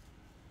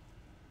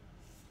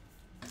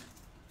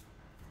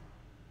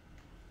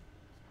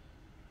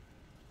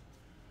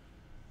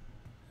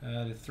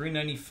there. To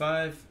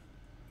 395,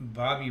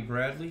 Bobby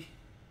Bradley.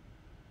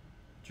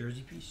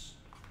 Jersey piece.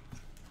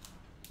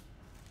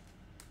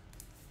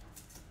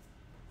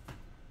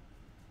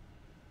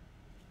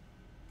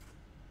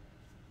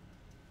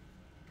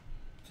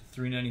 To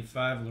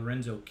 395,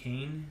 Lorenzo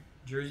Cain.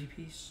 Jersey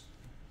piece.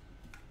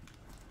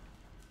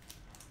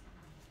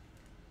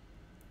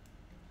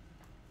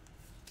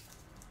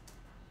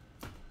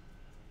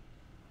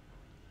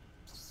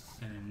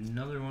 And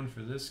another one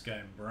for this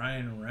guy,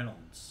 Brian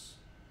Reynolds.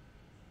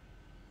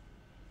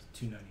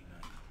 $2.99.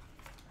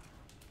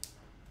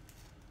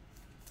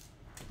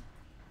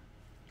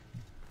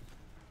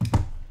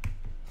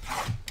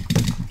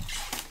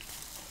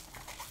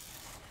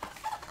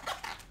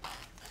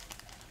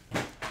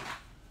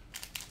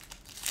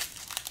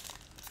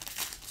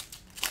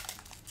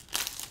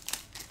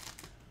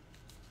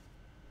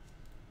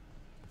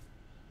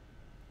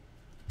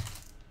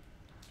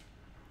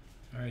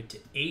 All right, to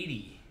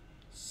 80,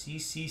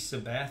 CC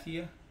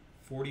Sabathia,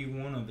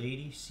 41 of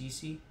 80,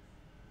 CC.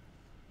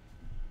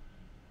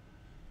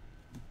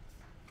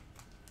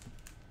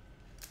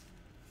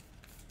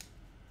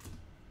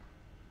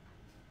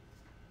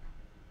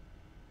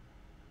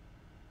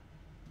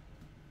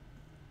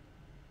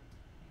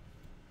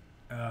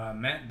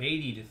 Matt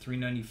Beatty to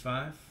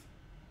 395.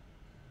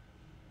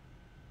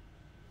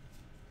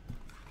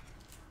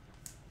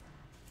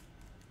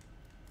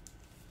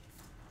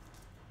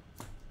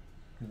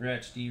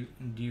 Congrats, D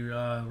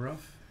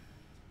Ruff.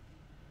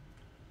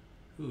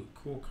 Ooh,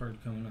 cool card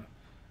coming up.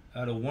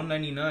 Out of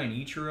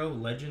 199,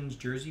 Ichiro Legends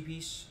jersey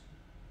piece.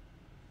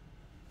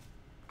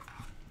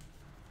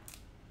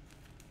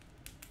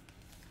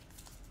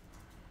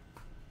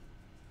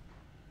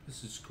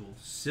 This is cool.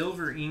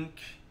 Silver ink.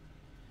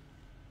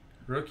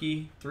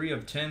 Rookie, 3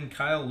 of 10,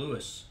 Kyle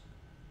Lewis.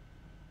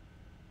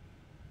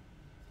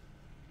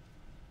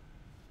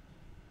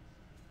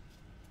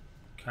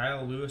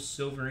 Kyle Lewis,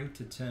 silver ink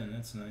to 10.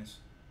 That's nice.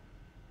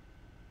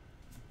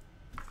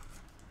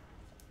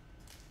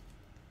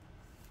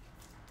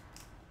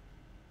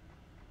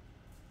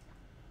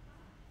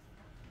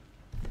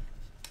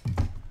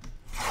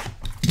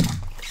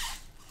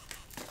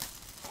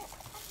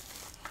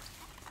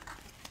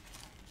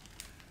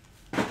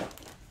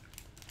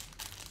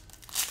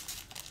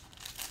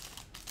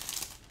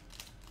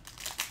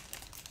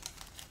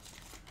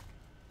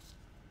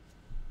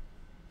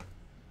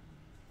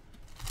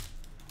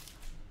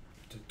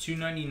 To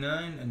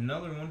 $2.99,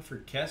 another one for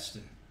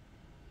Keston.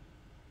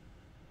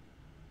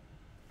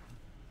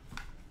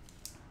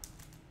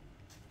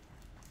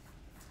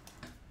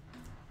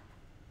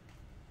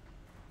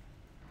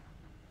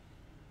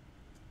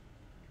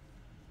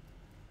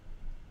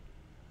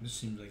 This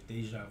seems like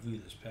deja vu,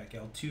 this pack.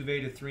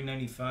 Altuve to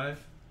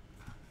 395.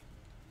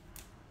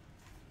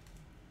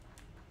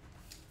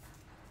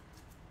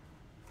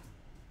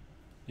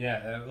 Yeah,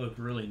 that looked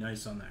really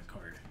nice on that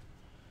card.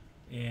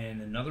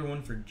 And another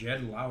one for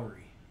Jed Lowry.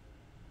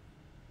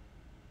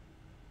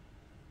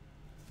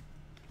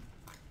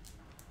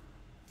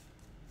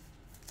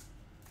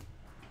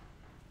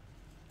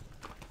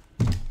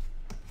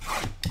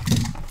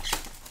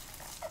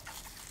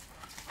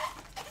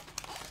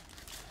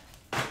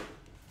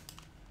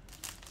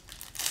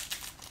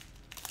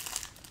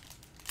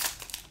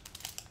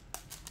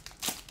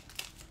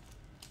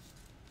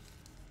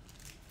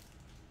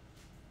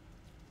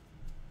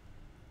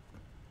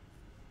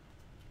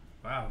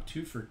 Wow,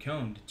 2 for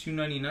Cone. To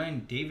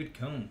 $2.99, David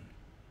Cone.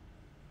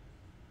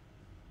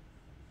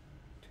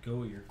 To go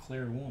with your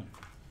clear one.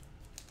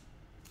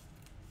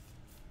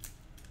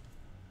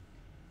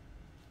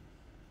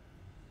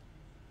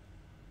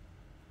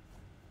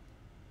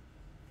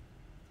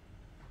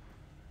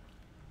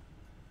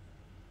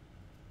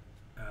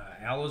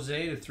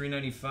 Alizé to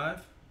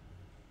 $3.95.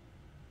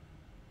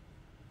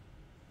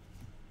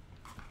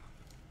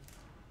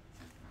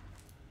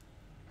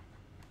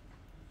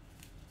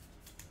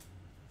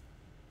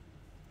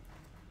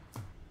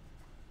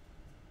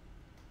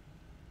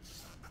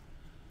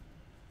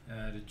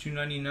 To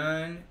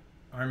 $2.99,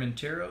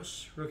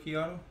 Armenteros, rookie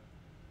auto.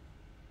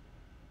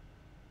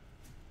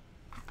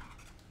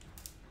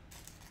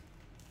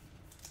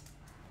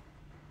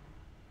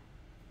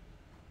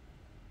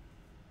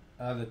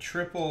 The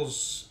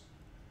triples,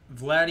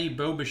 Vladdy,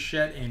 Bo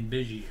Bichette, and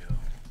Biggio.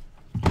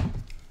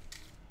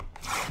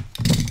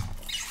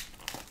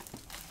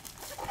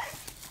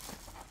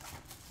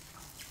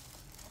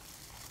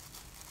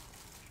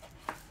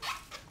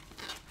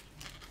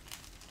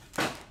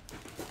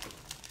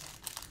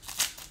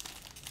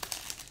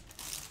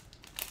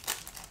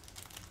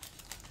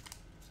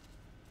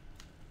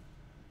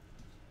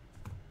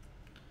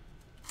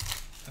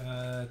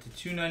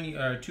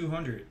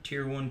 200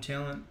 Tier 1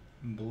 talent,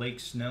 Blake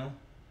Snell.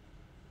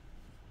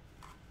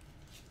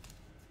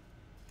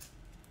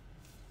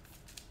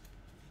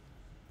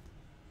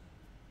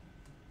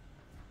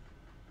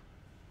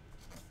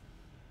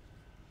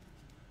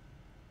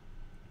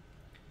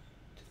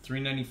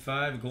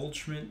 $3.95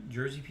 Goldschmidt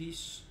jersey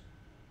piece.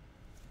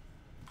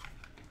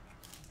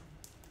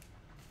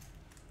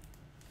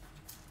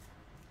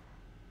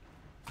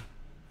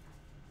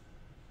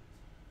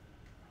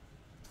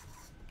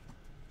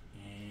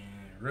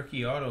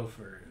 Rookie auto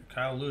for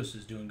Kyle Lewis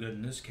is doing good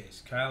in this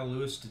case. Kyle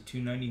Lewis to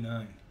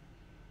 $2.99.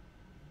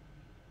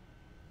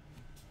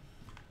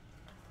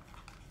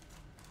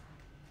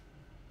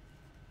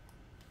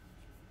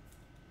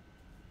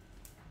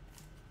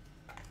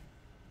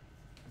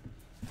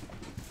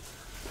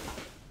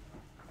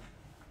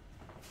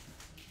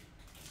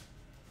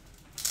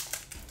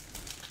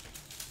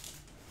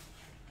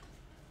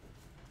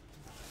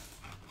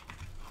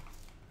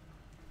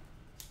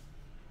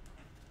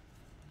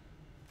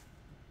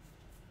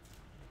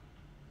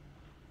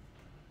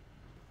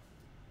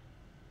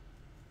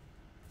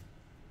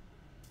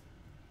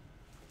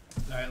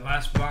 All right,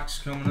 last box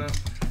coming up.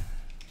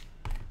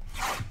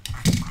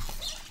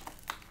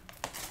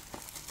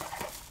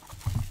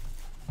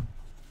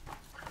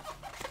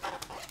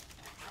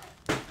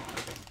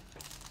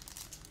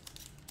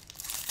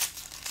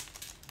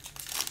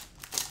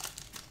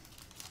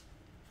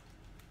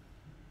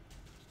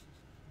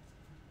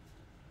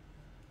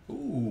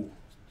 Ooh.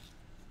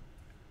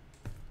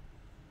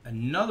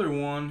 Another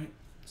one.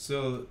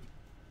 So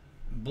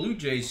Blue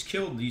Jays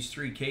killed these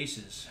 3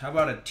 cases. How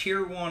about a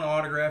Tier 1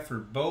 autograph for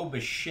Bo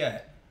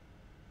Bichette?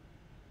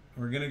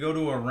 We're going to go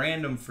to a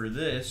random for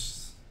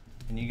this.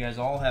 And you guys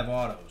all have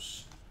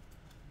autos.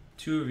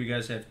 2 of you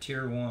guys have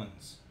Tier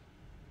 1s.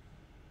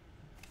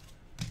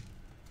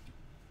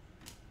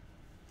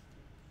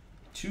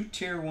 2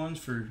 Tier 1s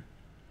for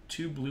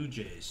 2 Blue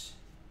Jays.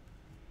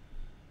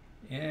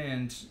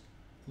 And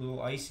a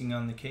little icing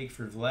on the cake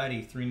for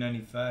Vladdy,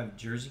 $3.95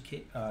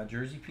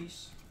 jersey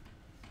piece.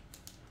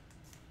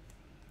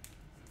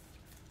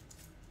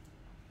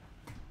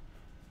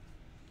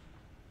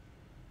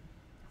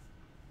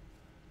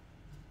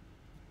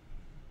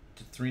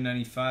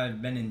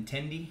 $3.95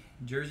 Benintendi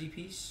jersey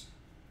piece.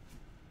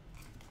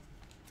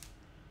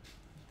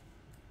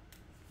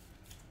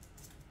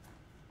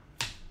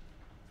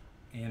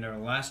 And our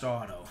last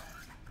auto.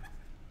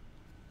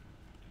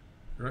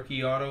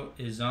 Rookie auto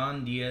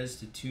Izan Diaz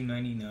to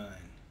 $2.99.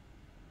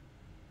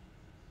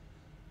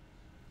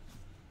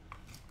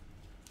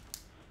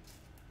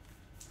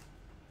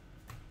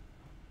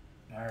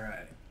 All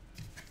right.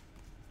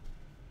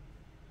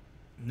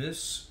 And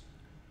this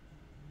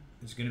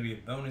is going to be a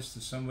bonus to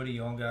somebody.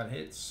 Y'all got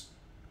hits.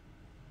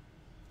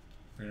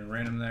 We're going to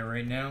random that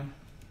right now.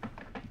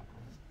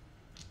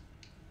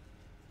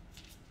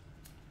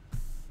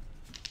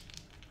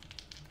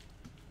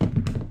 We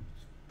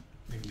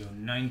can go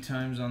 9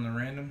 times on the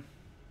random.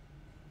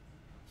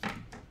 Give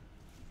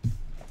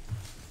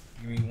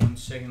me 1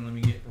 second. Let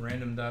me get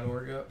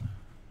random.org up.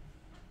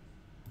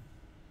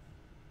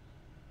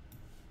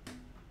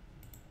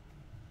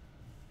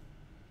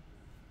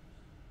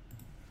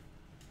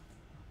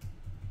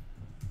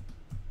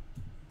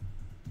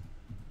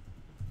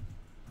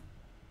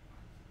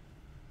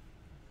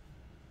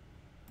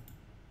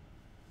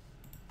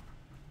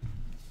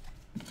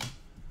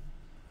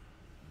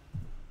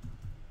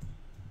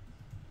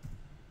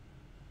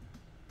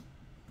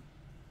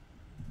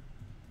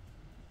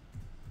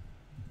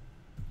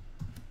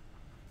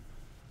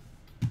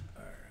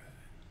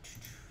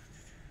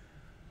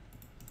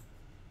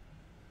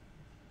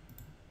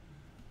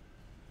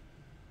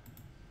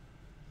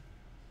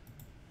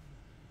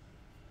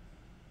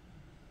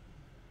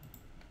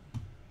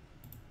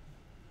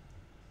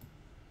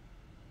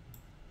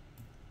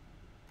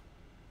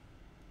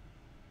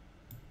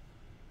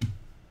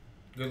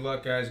 Good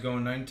luck, guys.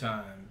 Going 9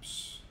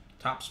 times.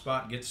 Top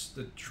spot gets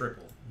the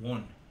triple.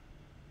 1,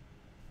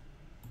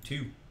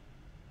 2,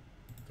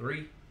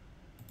 3,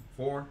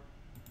 4,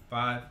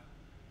 5,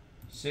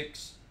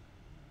 6,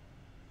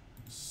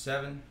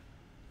 7,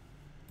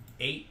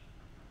 8.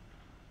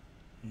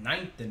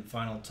 9th and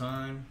final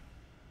time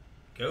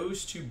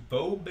goes to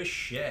Bo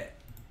Bichette.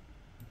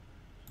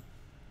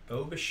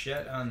 Bo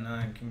Bichette on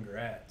 9.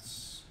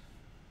 Congrats.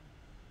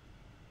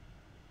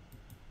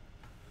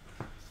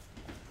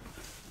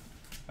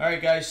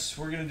 Alright guys,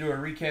 we're going to do a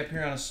recap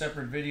here on a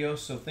separate video,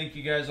 so thank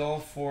you guys all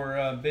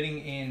for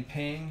bidding and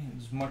paying.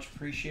 It's much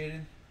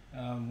appreciated.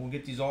 We'll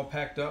get these all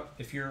packed up.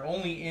 If you're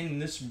only in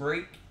this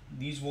break,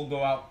 these will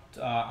go out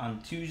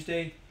on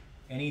Tuesday.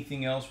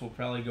 Anything else will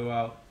probably go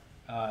out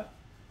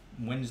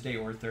Wednesday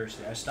or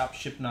Thursday. I stopped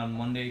shipping on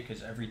Monday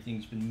because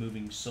everything's been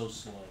moving so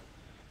slow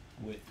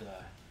with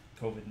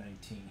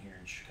COVID-19 here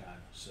in Chicago.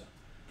 So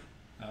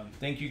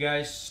thank you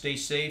guys. Stay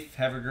safe.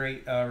 Have a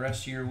great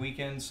rest of your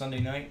weekend, Sunday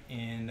night,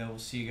 and we'll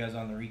see you guys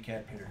on the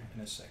recap here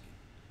in a second.